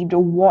perceived,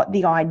 or what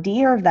the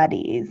idea of that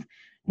is,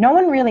 no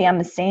one really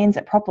understands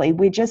it properly.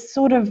 We're just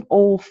sort of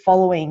all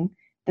following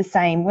the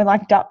same. We're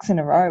like ducks in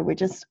a row. We're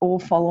just all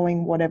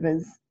following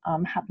whatever's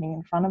happening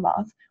in front of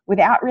us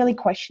without really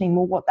questioning,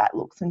 well, what that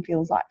looks and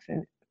feels like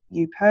for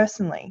you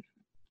personally.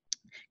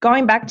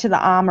 Going back to the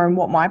armor and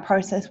what my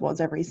process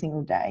was every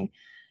single day,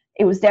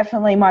 it was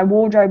definitely, my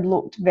wardrobe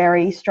looked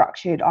very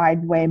structured.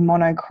 I'd wear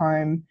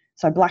monochrome,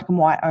 so black and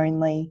white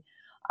only.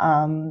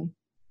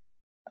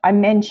 I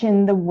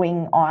mentioned the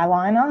wing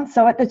eyeliner.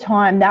 So at the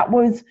time, that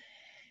was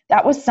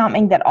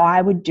something that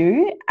I would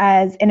do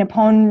and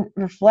upon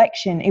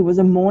reflection, it was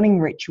a morning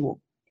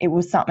ritual. It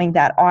was something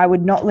that I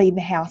would not leave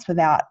the house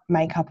without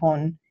makeup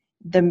on.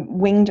 The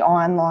winged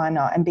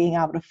eyeliner and being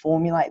able to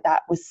formulate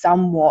that was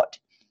somewhat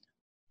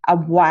a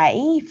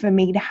way for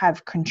me to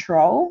have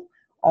control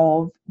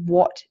of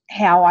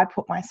how I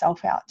put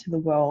myself out to the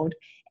world.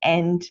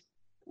 And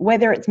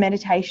whether it's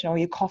meditation or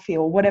your coffee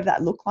or whatever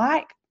that looked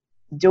like,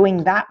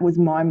 doing that was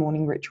my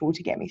morning ritual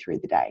to get me through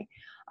the day.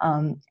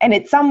 And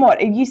it's somewhat,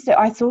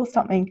 I saw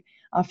something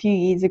a few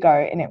years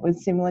ago, and it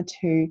was similar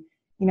to,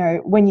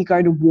 when you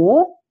go to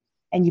war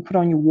and you put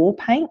on your war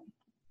paint.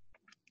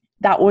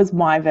 That was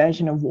my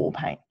version of war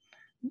paint,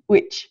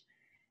 which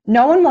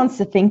no one wants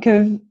to think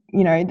of,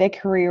 their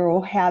career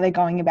or how they're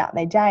going about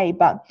their day.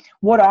 But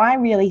what I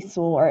really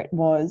saw it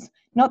was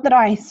not that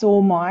I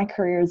saw my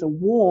career as a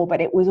war,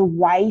 but it was a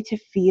way to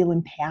feel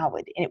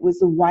empowered. And it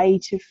was a way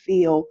to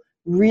feel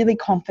really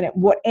confident,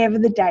 whatever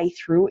the day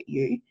threw at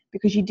you,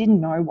 because you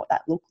didn't know what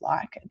that looked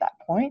like at that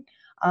point,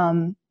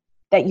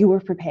 that you were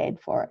prepared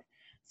for it.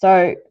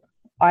 So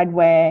I'd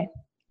wear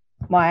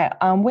my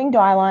winged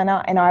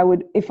eyeliner, and I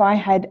would, if I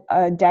had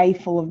a day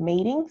full of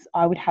meetings,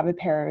 I would have a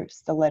pair of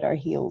stiletto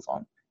heels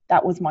on.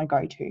 That was my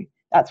go-to.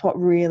 That's what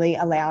really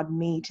allowed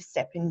me to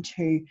step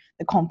into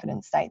the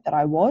confident state that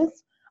I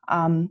was,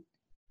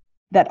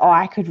 that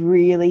I could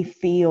really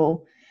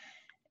feel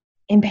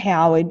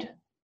empowered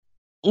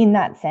in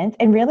that sense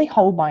and really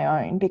hold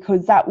my own,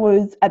 because that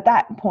was, at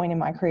that point in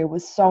my career,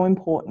 was so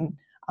important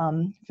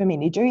for me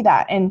to do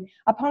that. And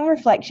upon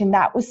reflection,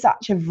 that was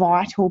such a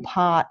vital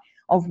part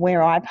of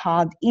where I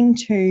pathed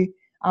into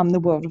the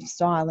world of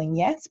styling,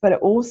 yes, but it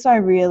also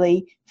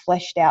really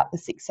fleshed out the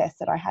success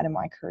that I had in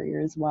my career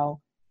as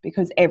well,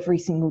 because every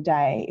single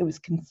day it was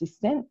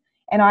consistent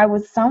and I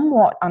was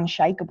somewhat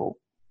unshakable.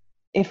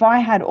 If I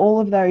had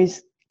all of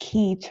those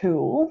key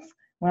tools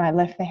when I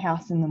left the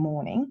house in the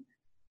morning,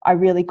 I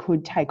really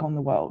could take on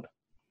the world.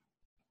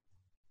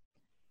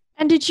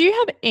 And did you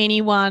have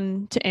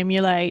anyone to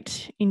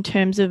emulate in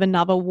terms of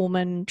another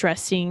woman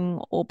dressing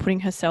or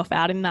putting herself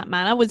out in that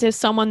manner? Was there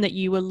someone that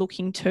you were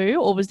looking to,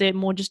 or was there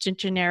more just a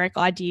generic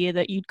idea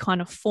that you'd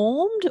kind of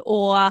formed?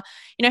 Or,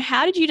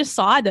 how did you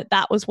decide that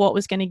that was what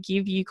was going to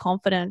give you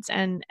confidence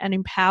and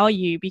empower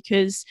you?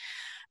 Because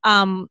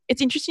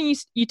it's interesting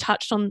you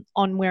touched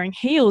on wearing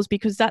heels,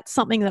 because that's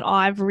something that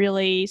I've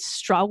really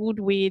struggled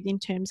with in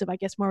terms of, I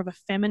guess, more of a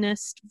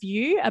feminist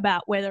view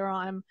about whether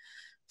I'm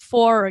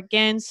for or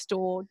against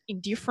or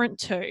indifferent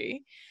to.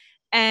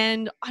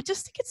 And I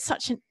just think it's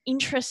such an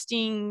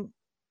interesting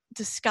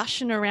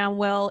discussion around,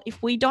 well, if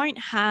we don't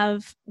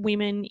have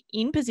women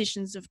in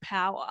positions of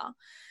power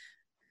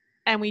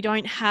and we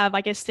don't have, I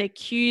guess, their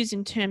cues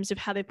in terms of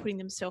how they're putting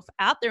themselves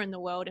out there in the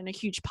world, and a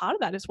huge part of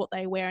that is what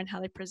they wear and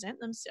how they present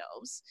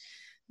themselves,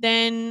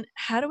 then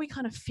how do we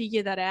kind of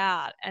figure that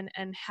out?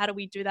 And how do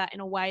we do that in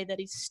a way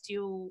that is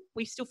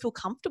we still feel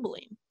comfortable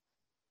in?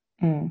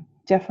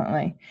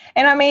 Definitely.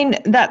 And I mean,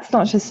 that's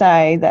not to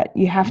say that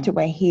you have to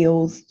wear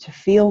heels to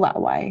feel that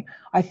way.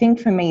 I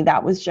think for me,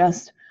 that was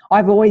just,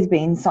 I've always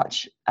been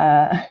such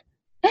a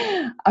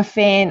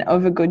fan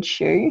of a good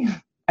shoe.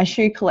 A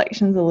shoe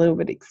collection's a little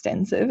bit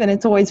extensive, and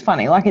it's always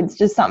funny. Like, it's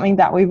just something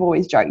that we've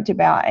always joked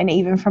about. And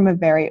even from a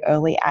very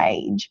early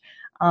age,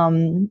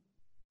 I've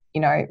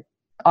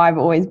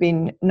always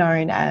been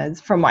known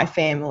as, from my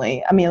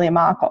family, Amelia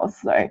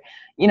Marcos. So,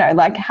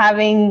 like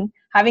having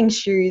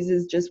shoes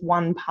is just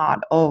one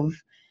part of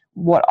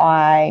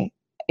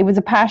it was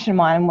a passion of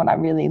mine and what I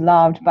really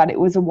loved, but it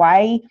was a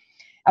way,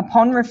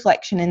 upon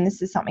reflection, and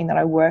this is something that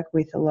I work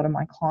with a lot of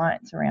my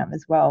clients around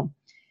as well.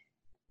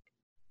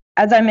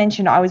 As I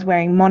mentioned, I was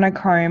wearing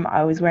monochrome,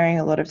 I was wearing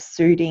a lot of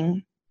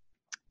suiting,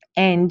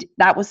 and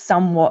that was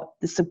somewhat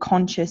the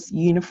subconscious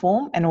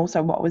uniform and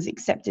also what was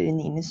accepted in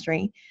the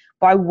industry.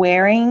 By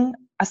wearing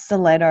a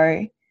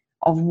stiletto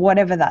of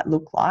whatever that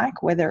looked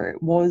like, whether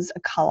it was a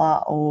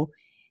colour or,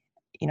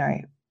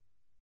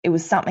 it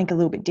was something a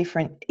little bit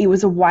different, it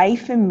was a way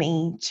for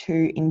me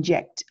to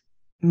inject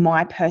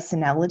my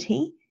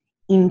personality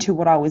into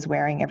what I was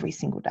wearing every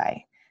single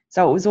day.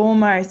 So it was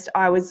almost,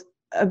 I was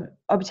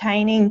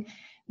obtaining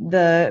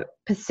the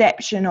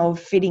perception of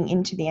fitting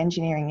into the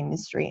engineering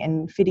industry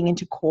and fitting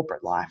into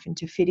corporate life and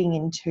to fitting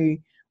into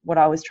what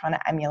I was trying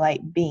to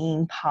emulate,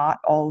 being part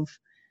of,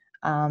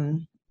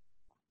 an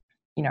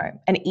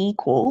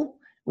equal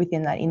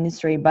within that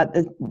industry. But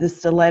the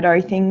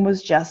stiletto thing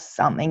was just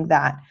something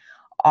that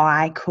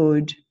I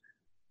could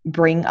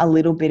bring a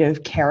little bit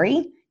of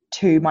Kerry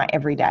to my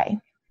everyday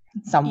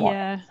somewhat.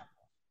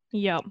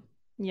 Yeah.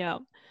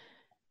 Yep.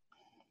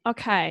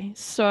 Okay.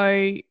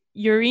 So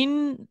you're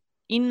in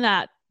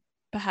that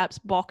perhaps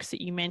box that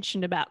you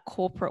mentioned about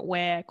corporate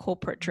wear,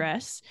 corporate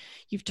dress.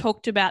 You've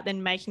talked about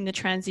then making the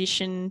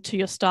transition to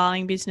your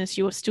styling business.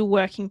 You were still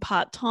working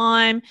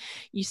part-time.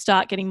 You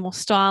start getting more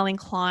styling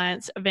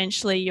clients.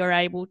 Eventually you're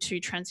able to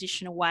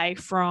transition away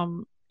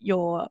from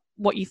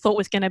what you thought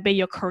was going to be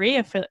your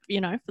career for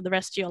the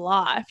rest of your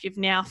life. You've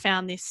now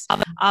found this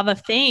other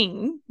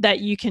thing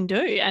that you can do,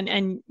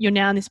 and you're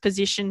now in this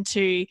position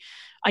to,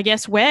 I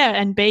guess, wear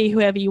and be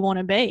whoever you want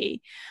to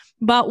be.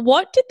 But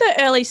what did the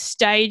early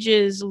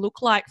stages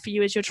look like for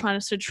you as you're trying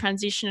to sort of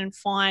transition and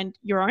find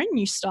your own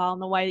new style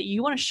and the way that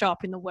you want to show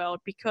up in the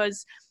world?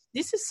 Because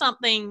this is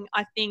something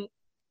I think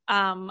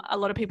a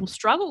lot of people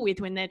struggle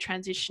with when they're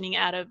transitioning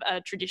out of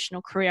a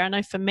traditional career. I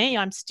know for me,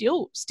 I'm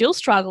still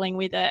struggling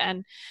with it,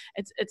 and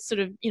it's sort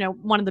of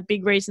one of the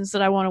big reasons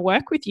that I want to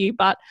work with you.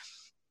 But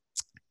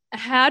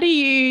how did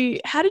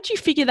you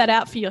figure that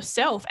out for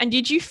yourself? And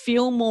did you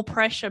feel more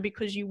pressure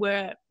because you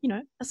were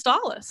a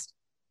stylist?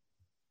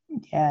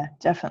 Yeah,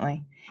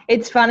 definitely.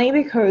 It's funny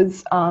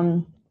because,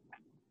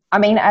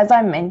 as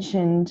I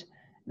mentioned,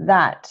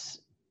 that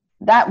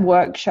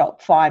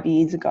workshop 5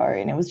 years ago,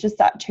 and it was just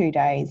that 2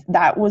 days,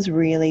 that was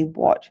really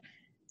what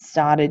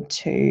started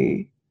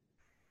to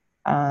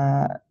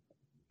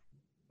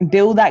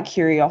build that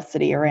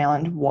curiosity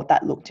around what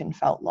that looked and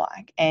felt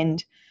like,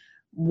 and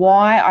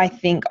why I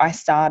think I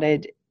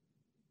started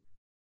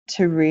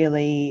to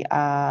really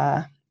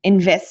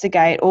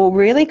investigate, or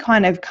really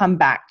kind of come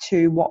back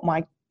to what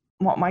my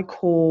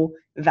core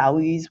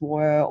values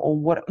were, or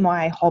what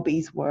my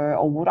hobbies were,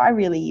 or what I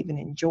really even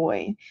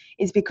enjoy,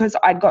 is because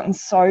I'd gotten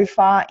so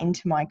far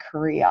into my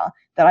career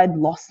that I'd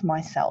lost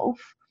myself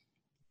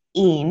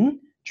in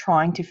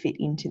trying to fit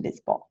into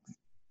this box.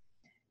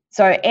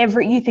 So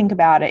you think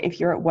about it, if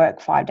you're at work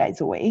 5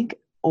 days a week,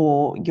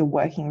 or you're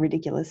working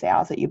ridiculous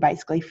hours that you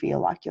basically feel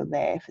like you're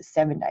there for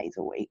 7 days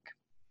a week.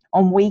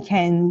 On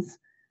weekends,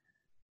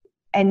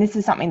 and this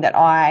is something that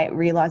I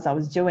realized I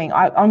was doing,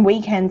 on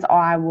weekends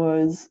I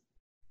was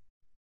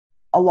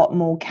a lot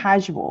more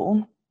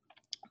casual,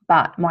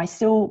 but my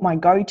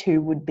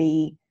go-to would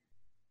be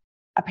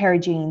a pair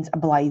of jeans, a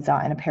blazer,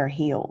 and a pair of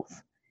heels.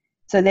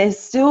 So there's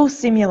still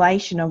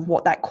simulation of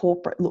what that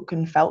corporate look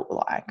and felt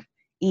like,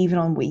 even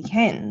on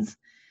weekends,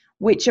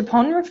 which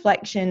upon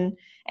reflection,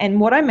 and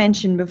what I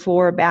mentioned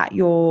before about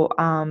your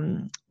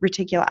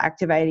reticular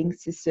activating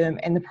system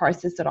and the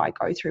process that I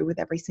go through with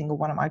every single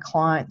one of my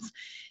clients,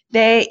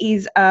 there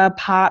is a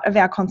part of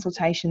our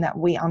consultation that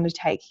we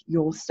undertake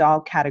your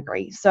style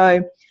category.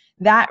 So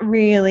that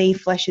really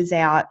fleshes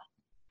out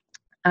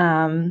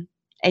and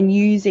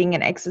using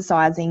and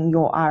exercising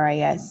your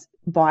RAS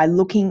by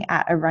looking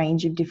at a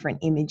range of different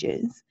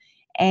images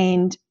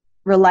and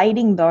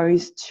relating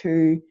those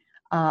to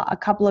a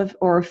couple of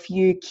or a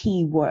few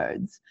key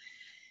words.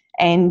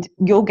 And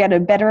you'll get a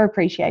better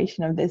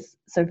appreciation of this,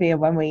 Sophia,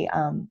 when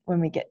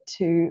we get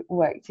to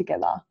work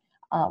together,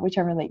 which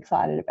I'm really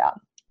excited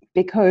about.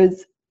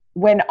 Because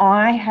when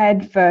I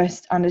had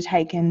first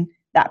undertaken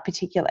that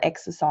particular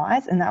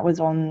exercise, and that was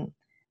on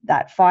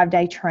that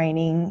 5-day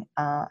training,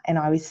 and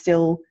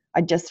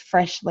I just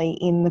freshly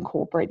in the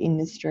corporate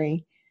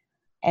industry,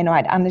 and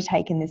I'd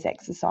undertaken this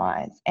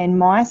exercise. And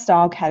my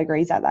style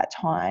categories at that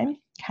time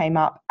came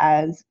up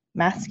as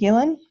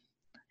masculine,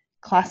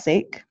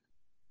 classic,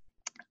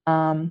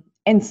 and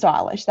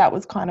stylish. That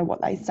was kind of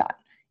what they sat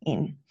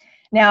in.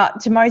 Now,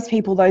 to most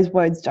people, those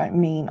words don't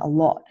mean a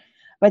lot.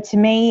 But to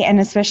me, and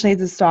especially as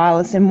a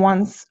stylist, and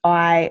once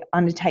I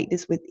undertake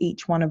this with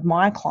each one of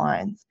my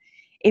clients,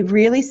 it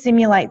really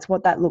simulates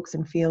what that looks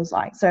and feels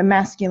like. So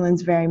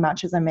masculine's very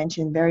much, as I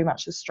mentioned, very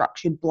much the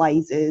structured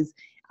blazers,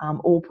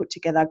 all put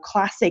together.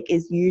 Classic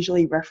is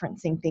usually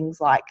referencing things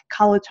like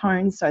color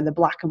tones, so the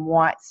black and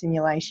white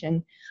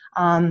simulation.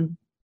 And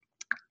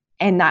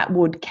that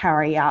would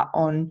carry out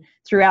on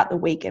throughout the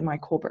week in my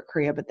corporate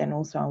career, but then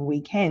also on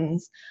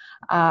weekends.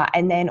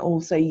 And then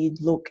also you'd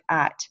look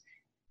at,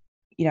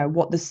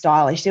 what the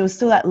stylish, there was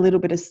still that little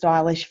bit of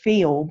stylish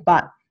feel,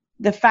 but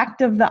the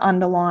fact of the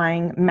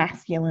underlying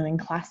masculine and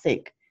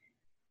classic,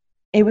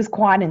 it was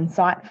quite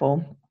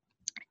insightful.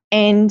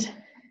 And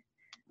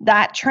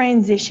that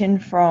transition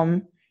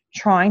from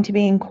trying to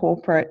be in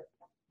corporate,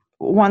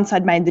 once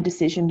I'd made the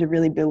decision to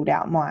really build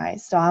out my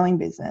styling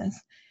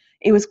business,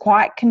 it was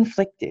quite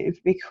conflictive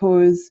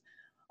because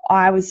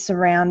I was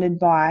surrounded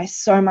by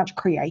so much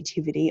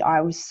creativity.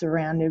 I was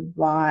surrounded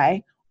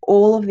by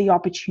all of the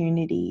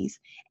opportunities.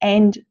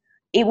 And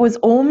it was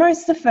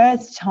almost the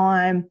first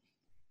time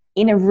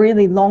in a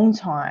really long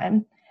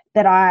time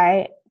that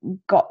I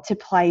got to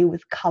play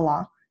with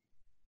colour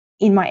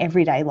in my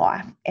everyday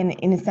life, and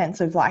in a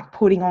sense of like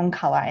putting on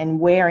colour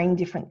and wearing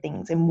different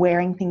things and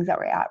wearing things that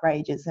were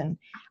outrageous and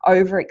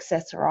over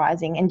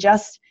accessorizing and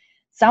just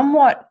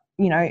somewhat,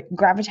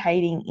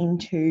 gravitating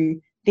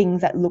into things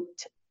that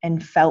looked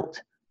and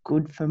felt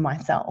good for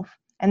myself.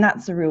 And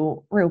that's the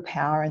real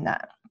power in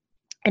that.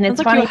 And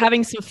it's funny, you're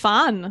having some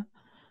fun.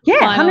 Yeah,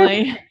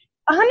 finally.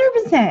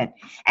 100%.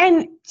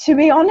 And to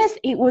be honest,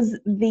 it was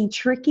the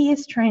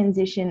trickiest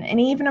transition. And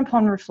even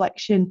upon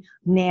reflection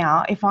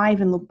now, if I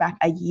even look back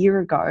a year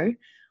ago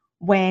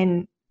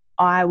when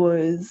I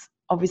was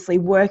obviously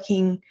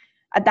working,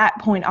 at that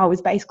point I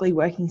was basically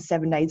working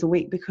 7 days a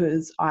week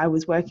because I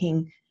was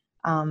working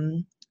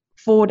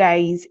 4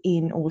 days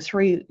in or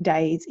 3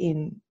 days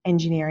in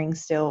engineering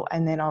still.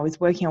 And then I was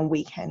working on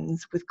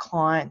weekends with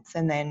clients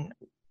and then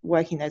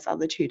working those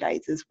other 2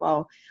 days as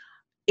well.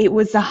 It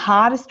was the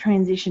hardest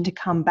transition to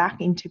come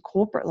back into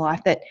corporate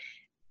life, that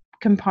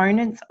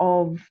components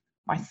of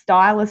my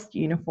stylist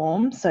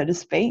uniform, so to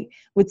speak,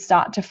 would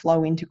start to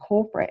flow into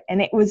corporate.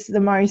 And it was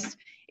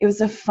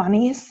the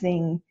funniest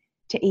thing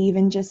to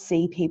even just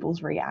see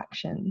people's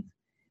reactions.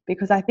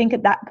 Because I think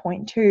at that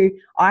point too,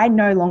 I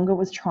no longer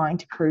was trying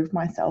to prove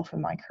myself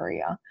in my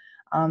career.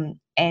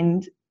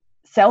 And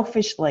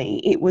selfishly,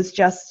 it was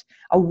just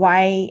a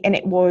way, and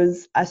it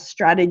was a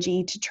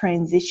strategy to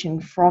transition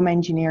from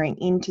engineering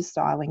into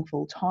styling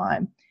full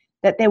time,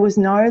 that there was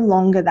no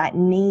longer that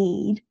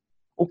need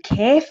or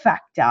care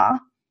factor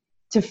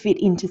to fit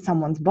into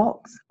someone's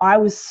box. I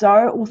was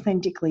so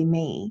authentically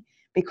me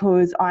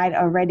because I'd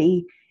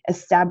already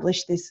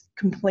established this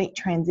complete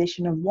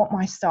transition of what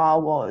my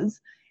style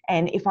was.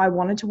 And if I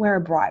wanted to wear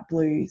a bright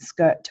blue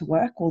skirt to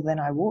work, well, then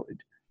I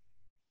would.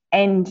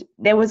 And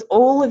there was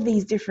all of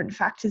these different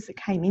factors that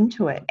came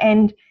into it.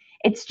 And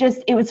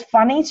it was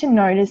funny to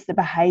notice the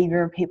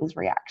behavior of people's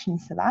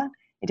reactions to that.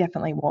 It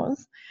definitely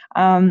was.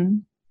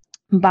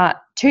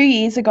 But 2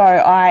 years ago,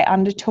 I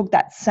undertook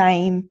that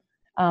same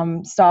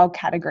style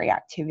category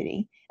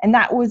activity. And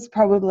that was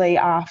probably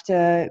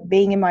after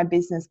being in my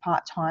business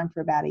part-time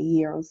for about a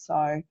year or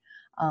so,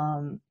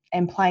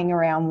 and playing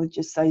around with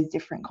just those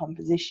different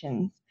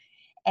compositions.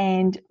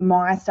 And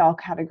my style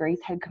categories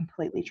had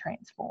completely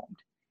transformed.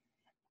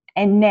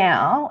 And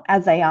now,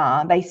 as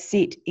they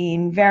sit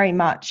in very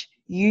much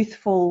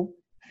youthful,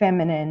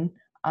 feminine,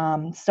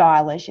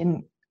 stylish,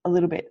 and a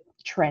little bit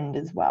trend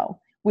as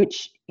well,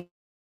 which,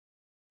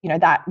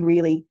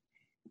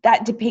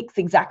 that depicts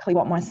exactly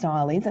what my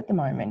style is at the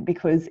moment,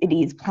 because it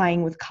is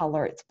playing with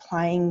color. It's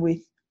playing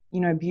with,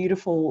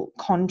 beautiful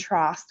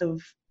contrast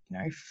of,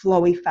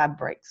 flowy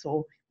fabrics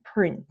or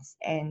prints,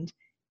 and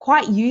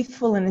quite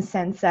youthful in a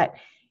sense that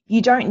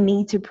you don't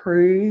need to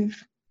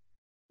prove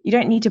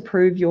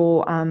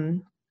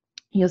your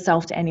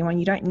yourself to anyone.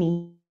 You don't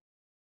need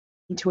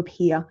to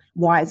appear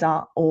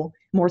wiser or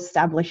more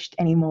established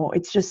anymore.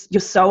 It's just,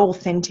 you're so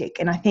authentic.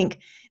 And I think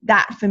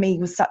that for me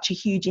was such a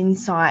huge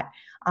insight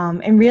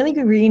and really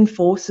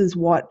reinforces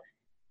what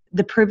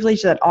the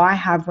privilege that I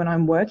have when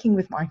I'm working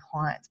with my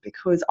clients,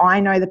 because I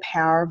know the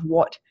power of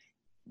what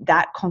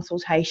that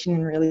consultation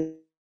and really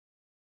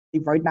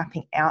road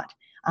mapping out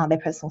their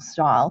personal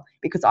style,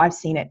 because I've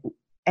seen it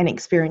and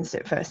experienced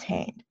it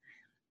firsthand.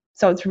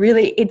 So it's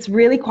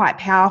really quite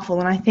powerful.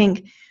 And I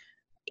think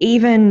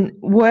even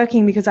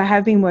working, because I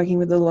have been working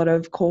with a lot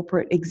of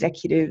corporate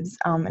executives,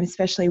 and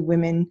especially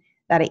women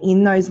that are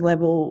in those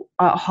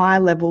high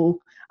level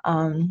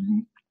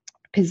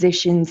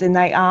positions, and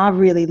they are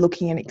really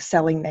looking at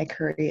excelling their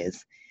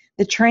careers.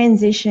 The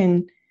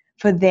transition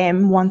for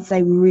them, once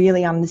they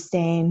really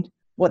understand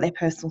what their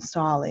personal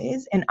style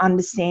is, and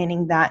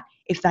understanding that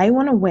if they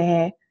want to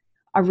wear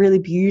a really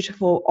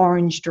beautiful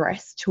orange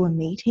dress to a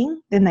meeting,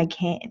 then they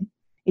can.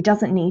 It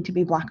doesn't need to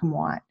be black and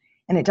white,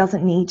 and it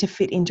doesn't need to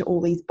fit into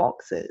all these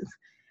boxes.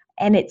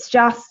 And it's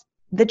just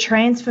the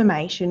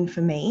transformation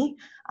for me,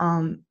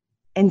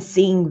 and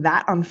seeing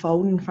that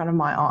unfold in front of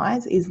my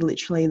eyes is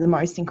literally the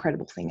most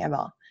incredible thing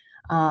ever.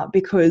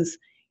 Because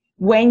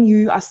when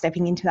you are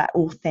stepping into that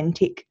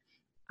authentic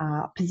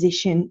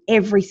position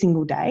every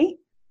single day,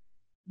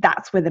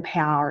 that's where the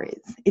power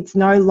is. It's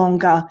no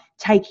longer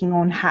taking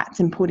on hats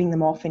and putting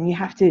them off, and you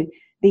have to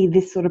be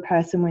this sort of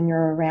person when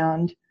you're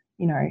around,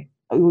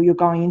 or you're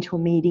going into a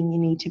meeting, you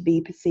need to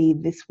be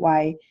perceived this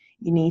way,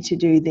 you need to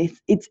do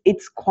this.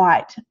 It's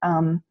quite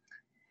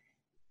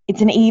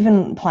it's an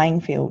even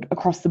playing field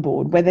across the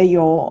board. Whether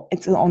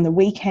it's on the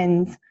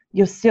weekends,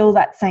 you're still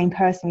that same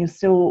person, you're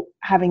still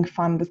having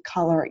fun with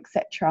color,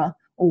 etc.,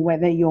 or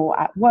whether you're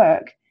at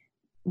work,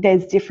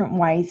 there's different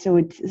ways to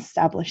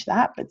establish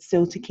that, but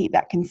still to keep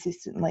that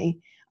consistently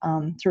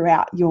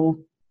throughout your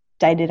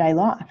day-to-day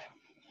life.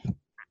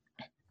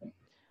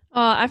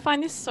 Oh, I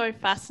find this so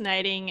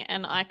fascinating,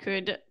 and I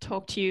could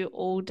talk to you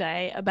all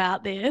day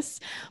about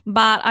this,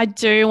 but I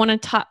do want to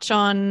touch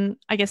on,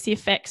 I guess, the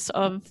effects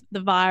of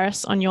the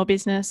virus on your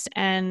business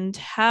and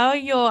how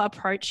you're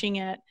approaching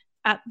it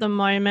at the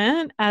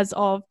moment. As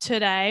of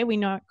today, we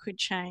know it could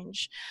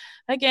change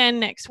again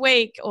next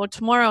week or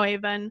tomorrow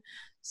even.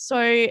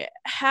 So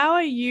how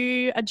are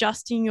you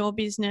adjusting your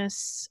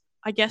business,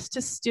 I guess,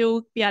 to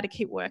still be able to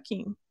keep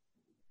working?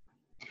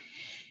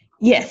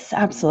 Yes,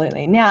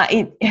 absolutely. Now,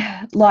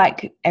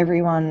 like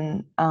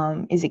everyone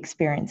is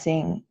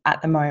experiencing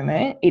at the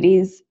moment,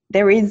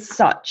 there is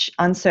such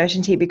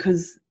uncertainty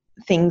because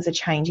things are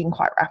changing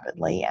quite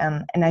rapidly.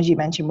 And as you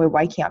mentioned, we're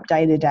waking up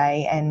day to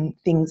day, and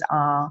things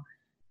are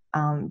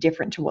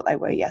different to what they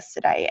were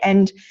yesterday.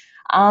 And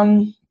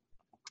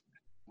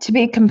to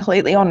be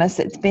completely honest,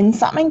 it's been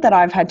something that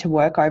I've had to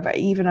work over,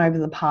 even over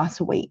the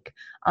past week,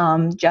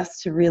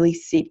 just to really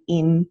sit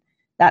in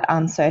that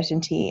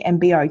uncertainty and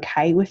be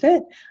okay with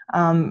it.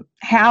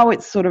 How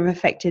it's sort of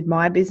affected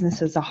my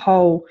business as a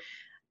whole,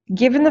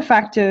 given the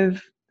fact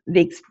of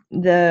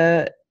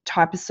the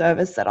type of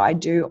service that I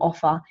do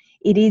offer,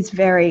 it is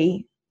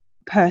very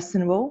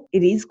personable.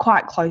 It is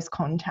quite close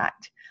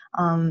contact.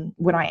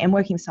 When I am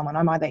working with someone,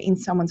 I'm either in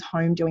someone's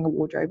home doing a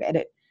wardrobe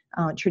edit,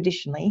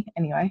 traditionally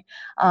anyway,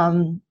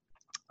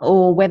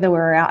 or whether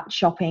we're out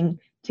shopping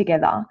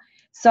together.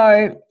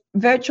 So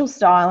virtual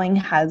styling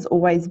has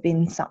always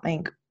been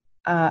something,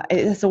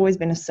 it has always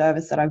been a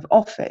service that I've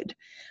offered,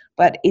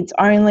 but it's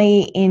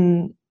only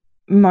in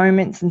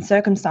moments and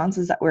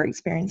circumstances that we're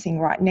experiencing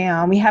right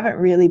now, and we haven't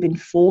really been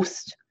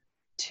forced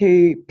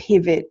to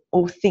pivot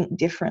or think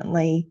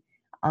differently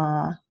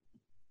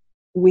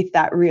with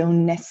that real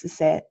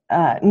necessary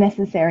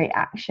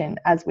action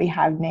as we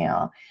have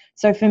now.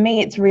 So for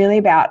me, it's really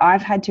about,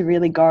 I've had to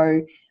really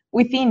go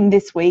within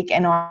this week,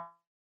 and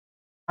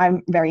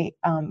I'm very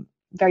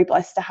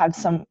blessed to have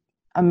some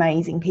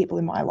amazing people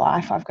in my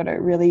life. I've got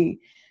a really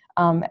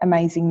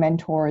amazing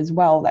mentor as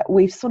well, that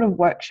we've sort of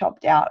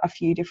workshopped out a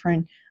few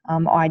different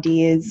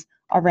ideas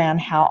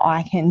around how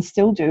I can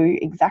still do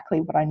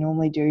exactly what I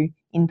normally do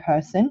in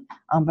person,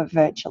 but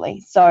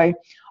virtually. So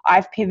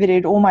I've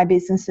pivoted all my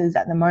businesses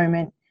at the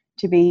moment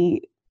to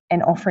be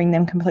and offering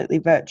them completely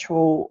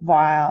virtual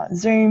via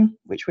Zoom,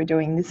 which we're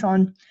doing this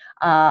on.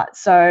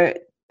 So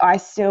I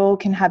still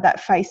can have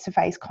that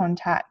face-to-face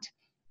contact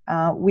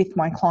with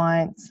my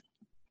clients.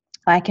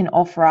 I can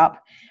offer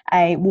up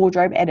a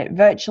wardrobe edit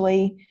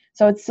virtually.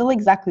 So it's still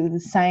exactly the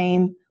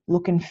same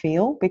look and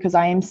feel, because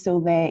I am still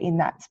there in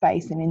that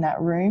space and in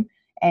that room,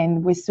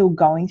 and we're still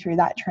going through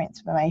that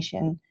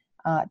transformation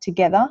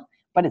together,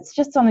 but it's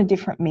just on a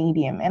different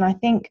medium. And I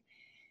think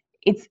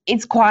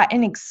it's quite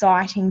an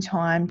exciting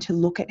time to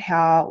look at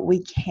how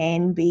we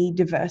can be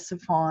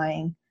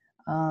diversifying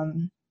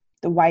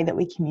the way that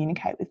we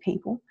communicate with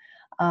people,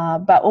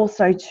 but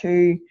also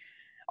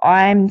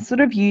I'm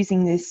sort of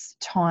using this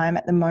time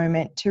at the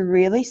moment to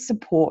really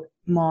support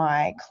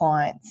my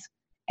clients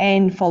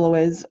and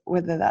followers,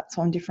 whether that's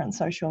on different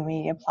social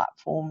media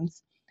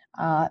platforms,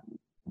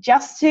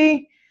 just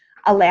to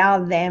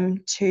allow them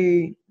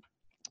to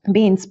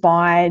be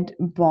inspired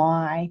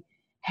by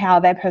how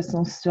their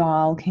personal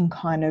style can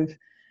kind of,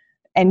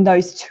 and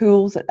those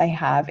tools that they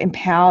have,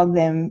 empower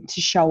them to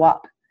show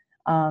up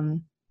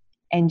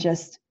and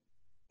just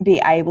be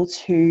able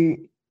to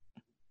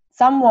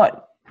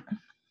somewhat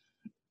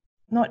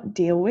not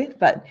deal with,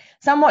 but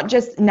somewhat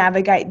just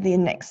navigate the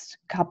next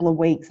couple of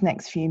weeks,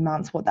 next few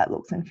months, what that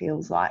looks and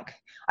feels like.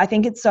 I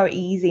think it's so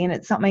easy, and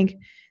it's something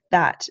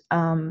that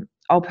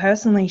I'll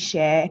personally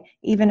share.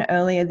 Even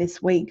earlier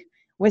this week,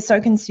 we're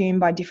so consumed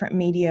by different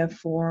media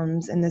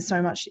forums and there's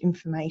so much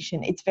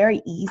information. It's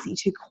very easy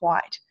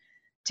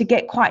to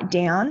get quite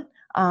down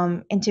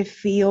and to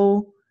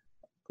feel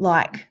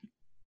like,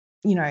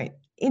 you know,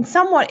 in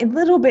somewhat a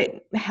little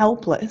bit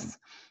helpless.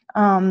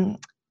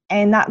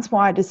 And that's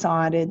why I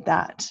decided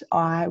that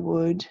I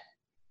would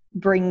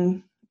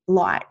bring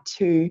light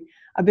to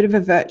a bit of a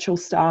virtual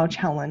style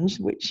challenge,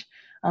 which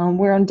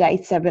we're on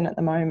day 7 at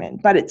the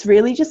moment. But it's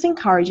really just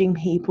encouraging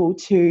people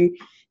to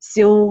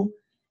still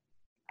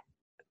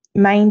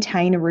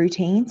maintain a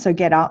routine. So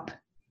get up,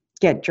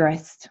 get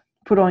dressed,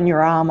 put on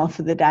your armour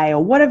for the day,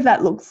 or whatever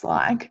that looks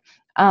like.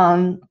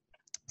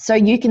 So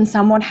you can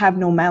somewhat have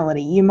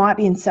normality. You might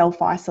be in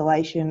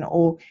self-isolation,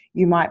 or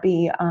you might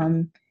be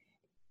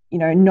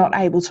not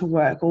able to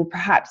work, or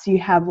perhaps you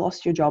have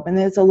lost your job. And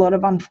there's a lot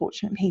of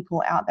unfortunate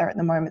people out there at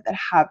the moment that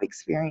have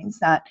experienced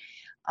that.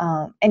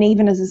 And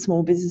even as a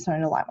small business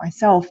owner like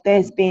myself,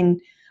 there's been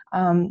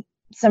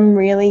some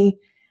really,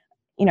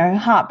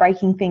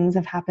 heartbreaking things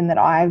have happened that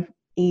I've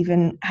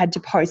even had to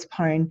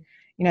postpone.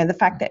 The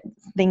fact that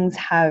things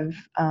have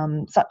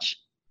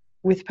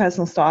with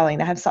personal styling,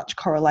 they have such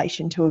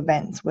correlation to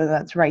events, whether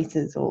that's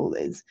races or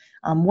there's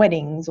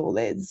weddings or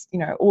there's,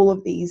 all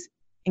of these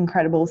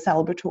incredible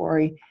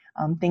celebratory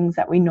things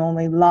that we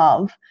normally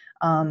love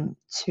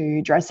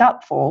to dress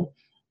up for.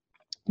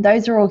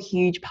 Those are all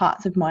huge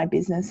parts of my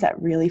business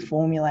that really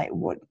formulate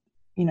what,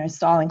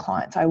 styling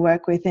clients I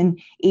work with, and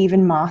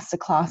even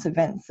masterclass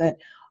events that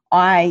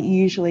I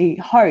usually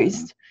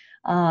host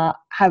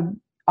have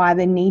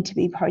either need to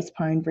be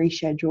postponed,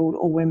 rescheduled,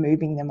 or we're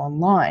moving them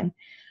online.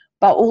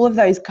 But all of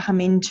those come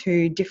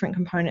into different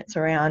components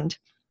around,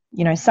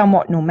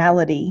 somewhat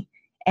normality.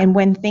 And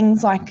when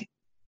things like,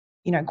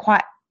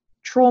 quite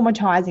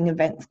traumatizing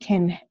events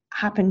can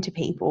happen to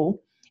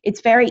people,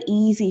 it's very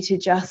easy to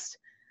just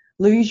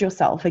lose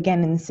yourself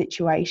again in the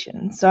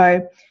situation.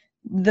 So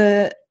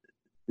the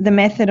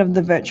method of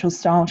the virtual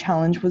style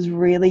challenge was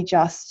really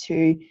just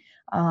to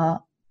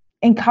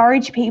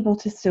encourage people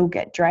to still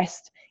get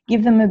dressed,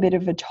 give them a bit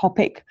of a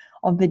topic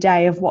of the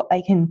day of what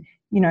they can,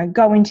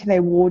 go into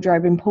their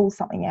wardrobe and pull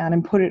something out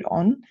and put it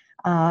on,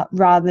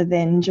 rather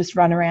than just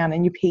run around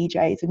in your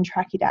PJs and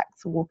tracky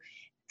dacks, or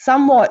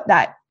somewhat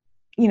that,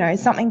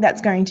 something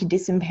that's going to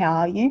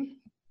disempower you.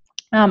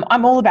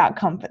 I'm all about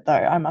comfort, though,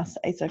 I must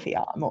say,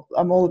 Sophia.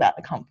 I'm all about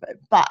the comfort,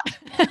 but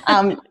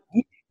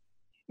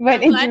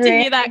but I'm glad to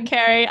hear that,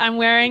 Kerry. I'm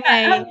wearing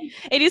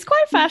it is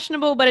quite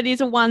fashionable, but it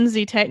is a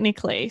onesie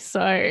technically.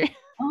 So I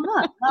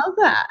love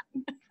that.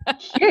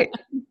 Cute.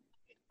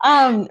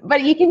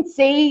 But you can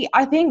see,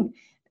 I think,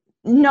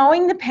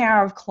 knowing the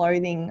power of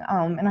clothing,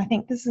 and I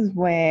think this is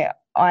where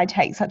I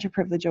take such a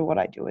privilege of what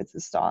I do as a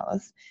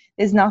stylist.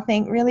 There's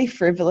nothing really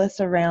frivolous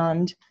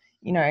around,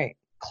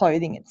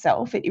 clothing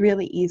itself. It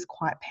really is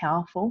quite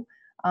powerful.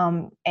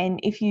 And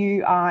if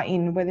you are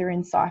whether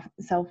in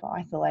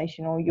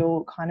self-isolation, or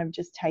you're kind of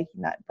just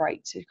taking that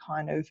break to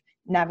kind of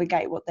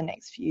navigate what the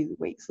next few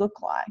weeks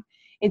look like,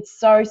 it's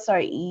so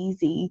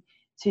easy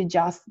to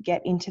just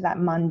get into that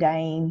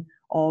mundane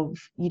of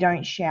you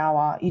don't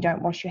shower, you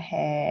don't wash your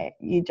hair,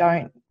 you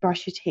don't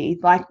brush your teeth,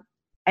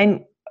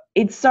 and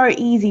it's so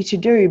easy to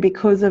do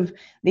because of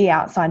the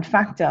outside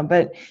factor.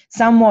 But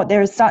somewhat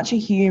there is such a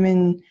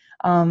human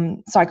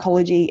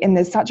psychology, and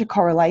there's such a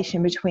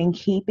correlation between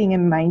keeping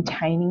and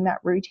maintaining that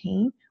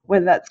routine,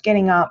 whether that's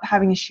getting up,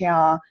 having a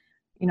shower,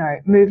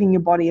 moving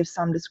your body of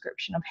some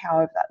description of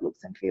however that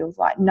looks and feels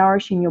like,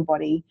 nourishing your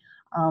body,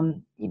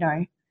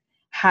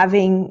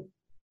 having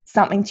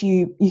something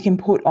you can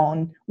put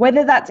on,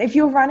 whether that's if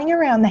you're running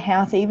around the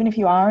house, even if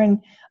you are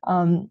in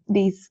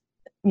these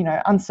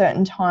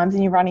uncertain times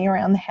and you're running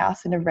around the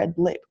house in a red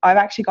lip. I've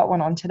actually got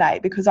one on today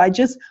because I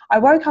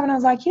woke up and I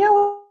was like,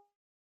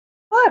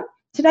 what?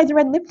 Today's a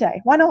red lip day.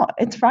 Why not?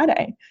 It's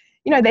Friday.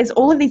 There's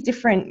all of these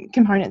different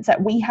components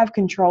that we have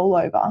control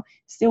over,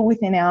 still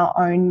within our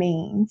own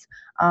means,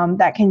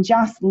 that can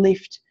just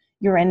lift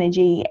your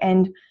energy.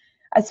 And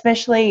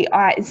especially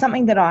it's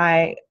something that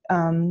I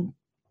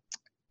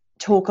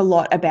talk a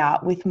lot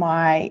about with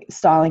my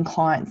styling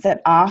clients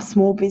that are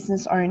small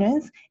business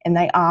owners and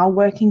they are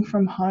working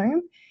from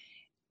home.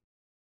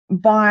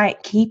 By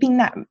keeping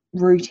that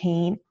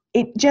routine,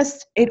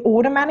 it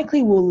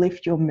automatically will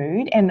lift your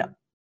mood. And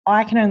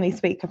I can only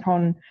speak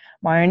upon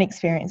my own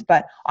experience,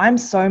 but I'm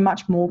so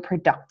much more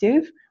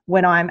productive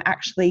when I'm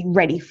actually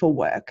ready for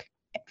work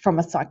from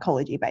a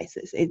psychology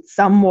basis. It's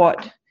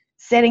somewhat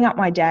setting up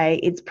my day,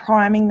 it's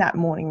priming that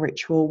morning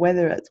ritual,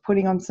 whether it's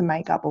putting on some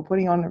makeup or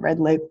putting on a red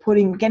lip,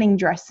 getting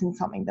dressed in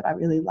something that I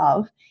really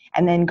love,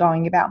 and then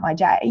going about my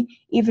day,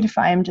 even if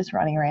I am just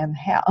running around the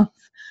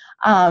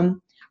house.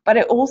 But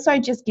it also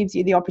just gives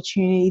you the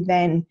opportunity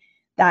then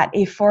that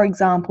if, for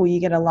example, you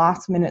get a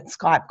last minute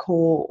Skype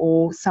call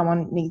or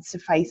someone needs to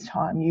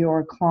FaceTime you or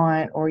a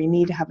client, or you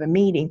need to have a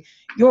meeting,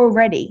 you're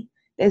ready.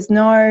 There's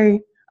no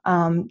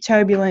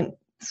turbulent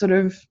sort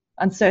of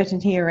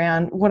uncertainty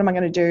around what am I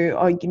going to do?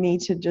 Or you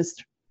need to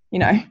just,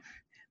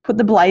 put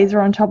the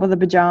blazer on top of the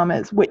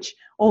pajamas, which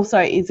also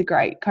is a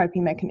great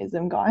coping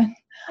mechanism, guys.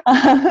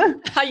 Yeah,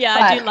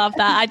 I do love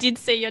that. I did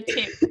see your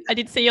tip. I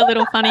did see your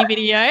little funny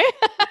video.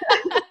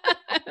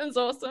 It was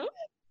awesome.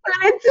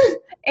 But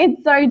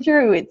it's so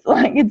true. It's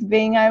like, it's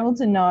being able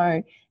to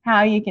know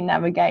how you can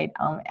navigate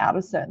out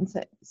of certain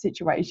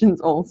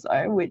situations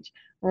also, which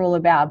we're all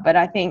about. But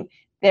I think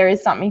there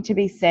is something to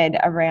be said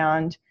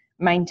around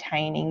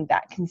maintaining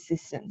that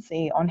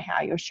consistency on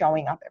how you're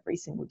showing up every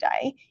single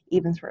day,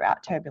 even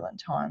throughout turbulent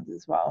times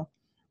as well.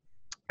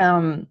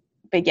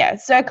 But yeah,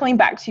 circling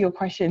back to your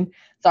question,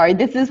 sorry,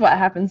 this is what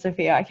happens,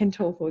 Sophia, I can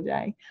talk all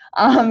day,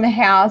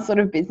 how sort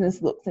of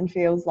business looks and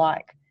feels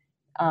like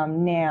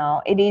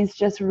now. It is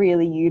just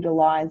really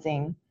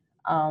utilising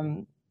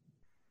and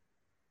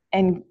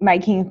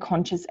making a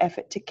conscious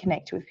effort to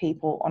connect with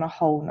people on a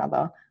whole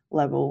nother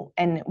level,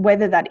 and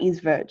whether that is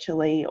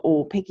virtually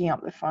or picking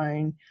up the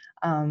phone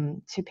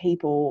to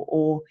people,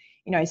 or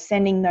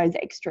sending those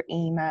extra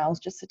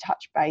emails just to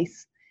touch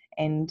base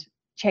and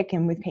check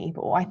in with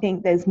people. I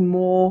think there's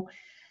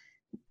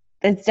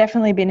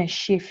definitely been a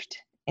shift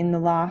in the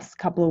last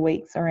couple of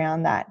weeks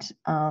around that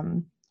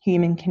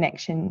human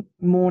connection,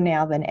 more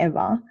now than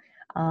ever.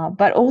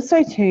 But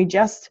also too,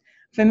 just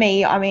for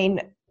me, I mean,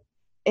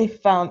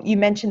 if you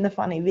mentioned the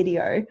funny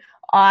video,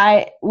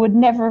 I would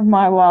never of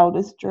my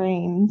wildest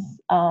dreams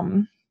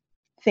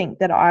think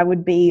that I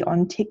would be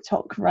on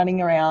TikTok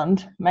running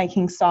around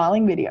making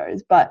styling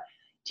videos. But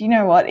do you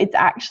know what? It's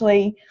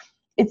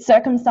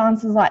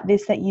circumstances like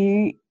this that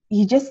you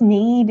just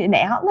need an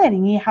outlet,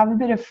 and you have a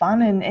bit of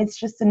fun, and it's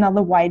just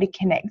another way to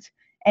connect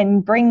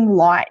and bring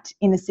light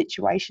in a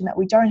situation that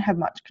we don't have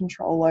much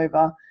control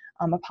over,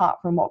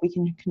 apart from what we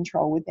can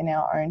control within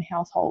our own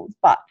households.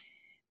 But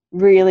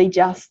really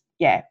just,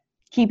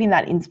 keeping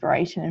that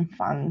inspiration and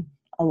fun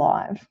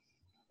alive.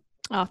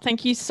 Oh,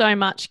 thank you so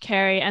much,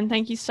 Kerry. And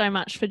thank you so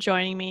much for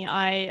joining me.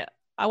 I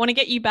want to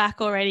get you back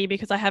already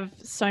because I have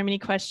so many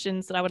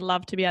questions that I would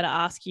love to be able to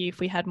ask you if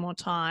we had more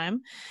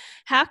time.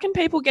 How can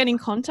people get in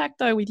contact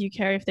though with you,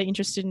 Kerry, if they're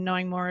interested in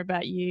knowing more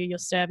about you, your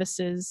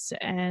services,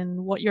 and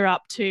what you're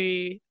up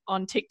to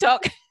on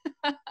TikTok?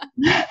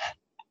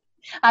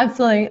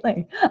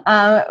 Absolutely.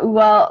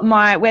 Well,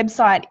 my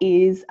website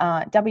is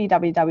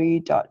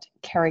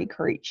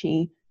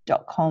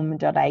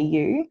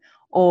www.kerrycarucci.com.au,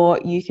 or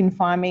you can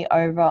find me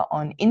over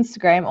on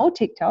Instagram or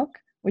TikTok,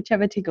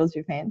 whichever tickles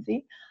your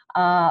fancy,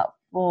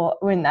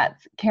 when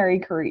that's Kerry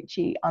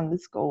Carucci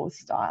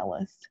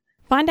 _stylist.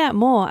 Find out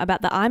more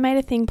about the I Made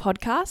a Thing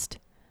podcast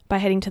by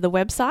heading to the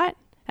website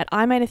at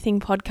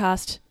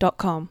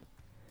imadeathingpodcast.com.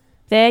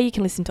 There you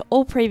can listen to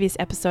all previous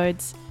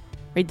episodes,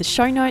 read the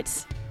show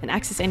notes, and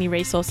access any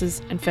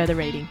resources and further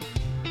reading.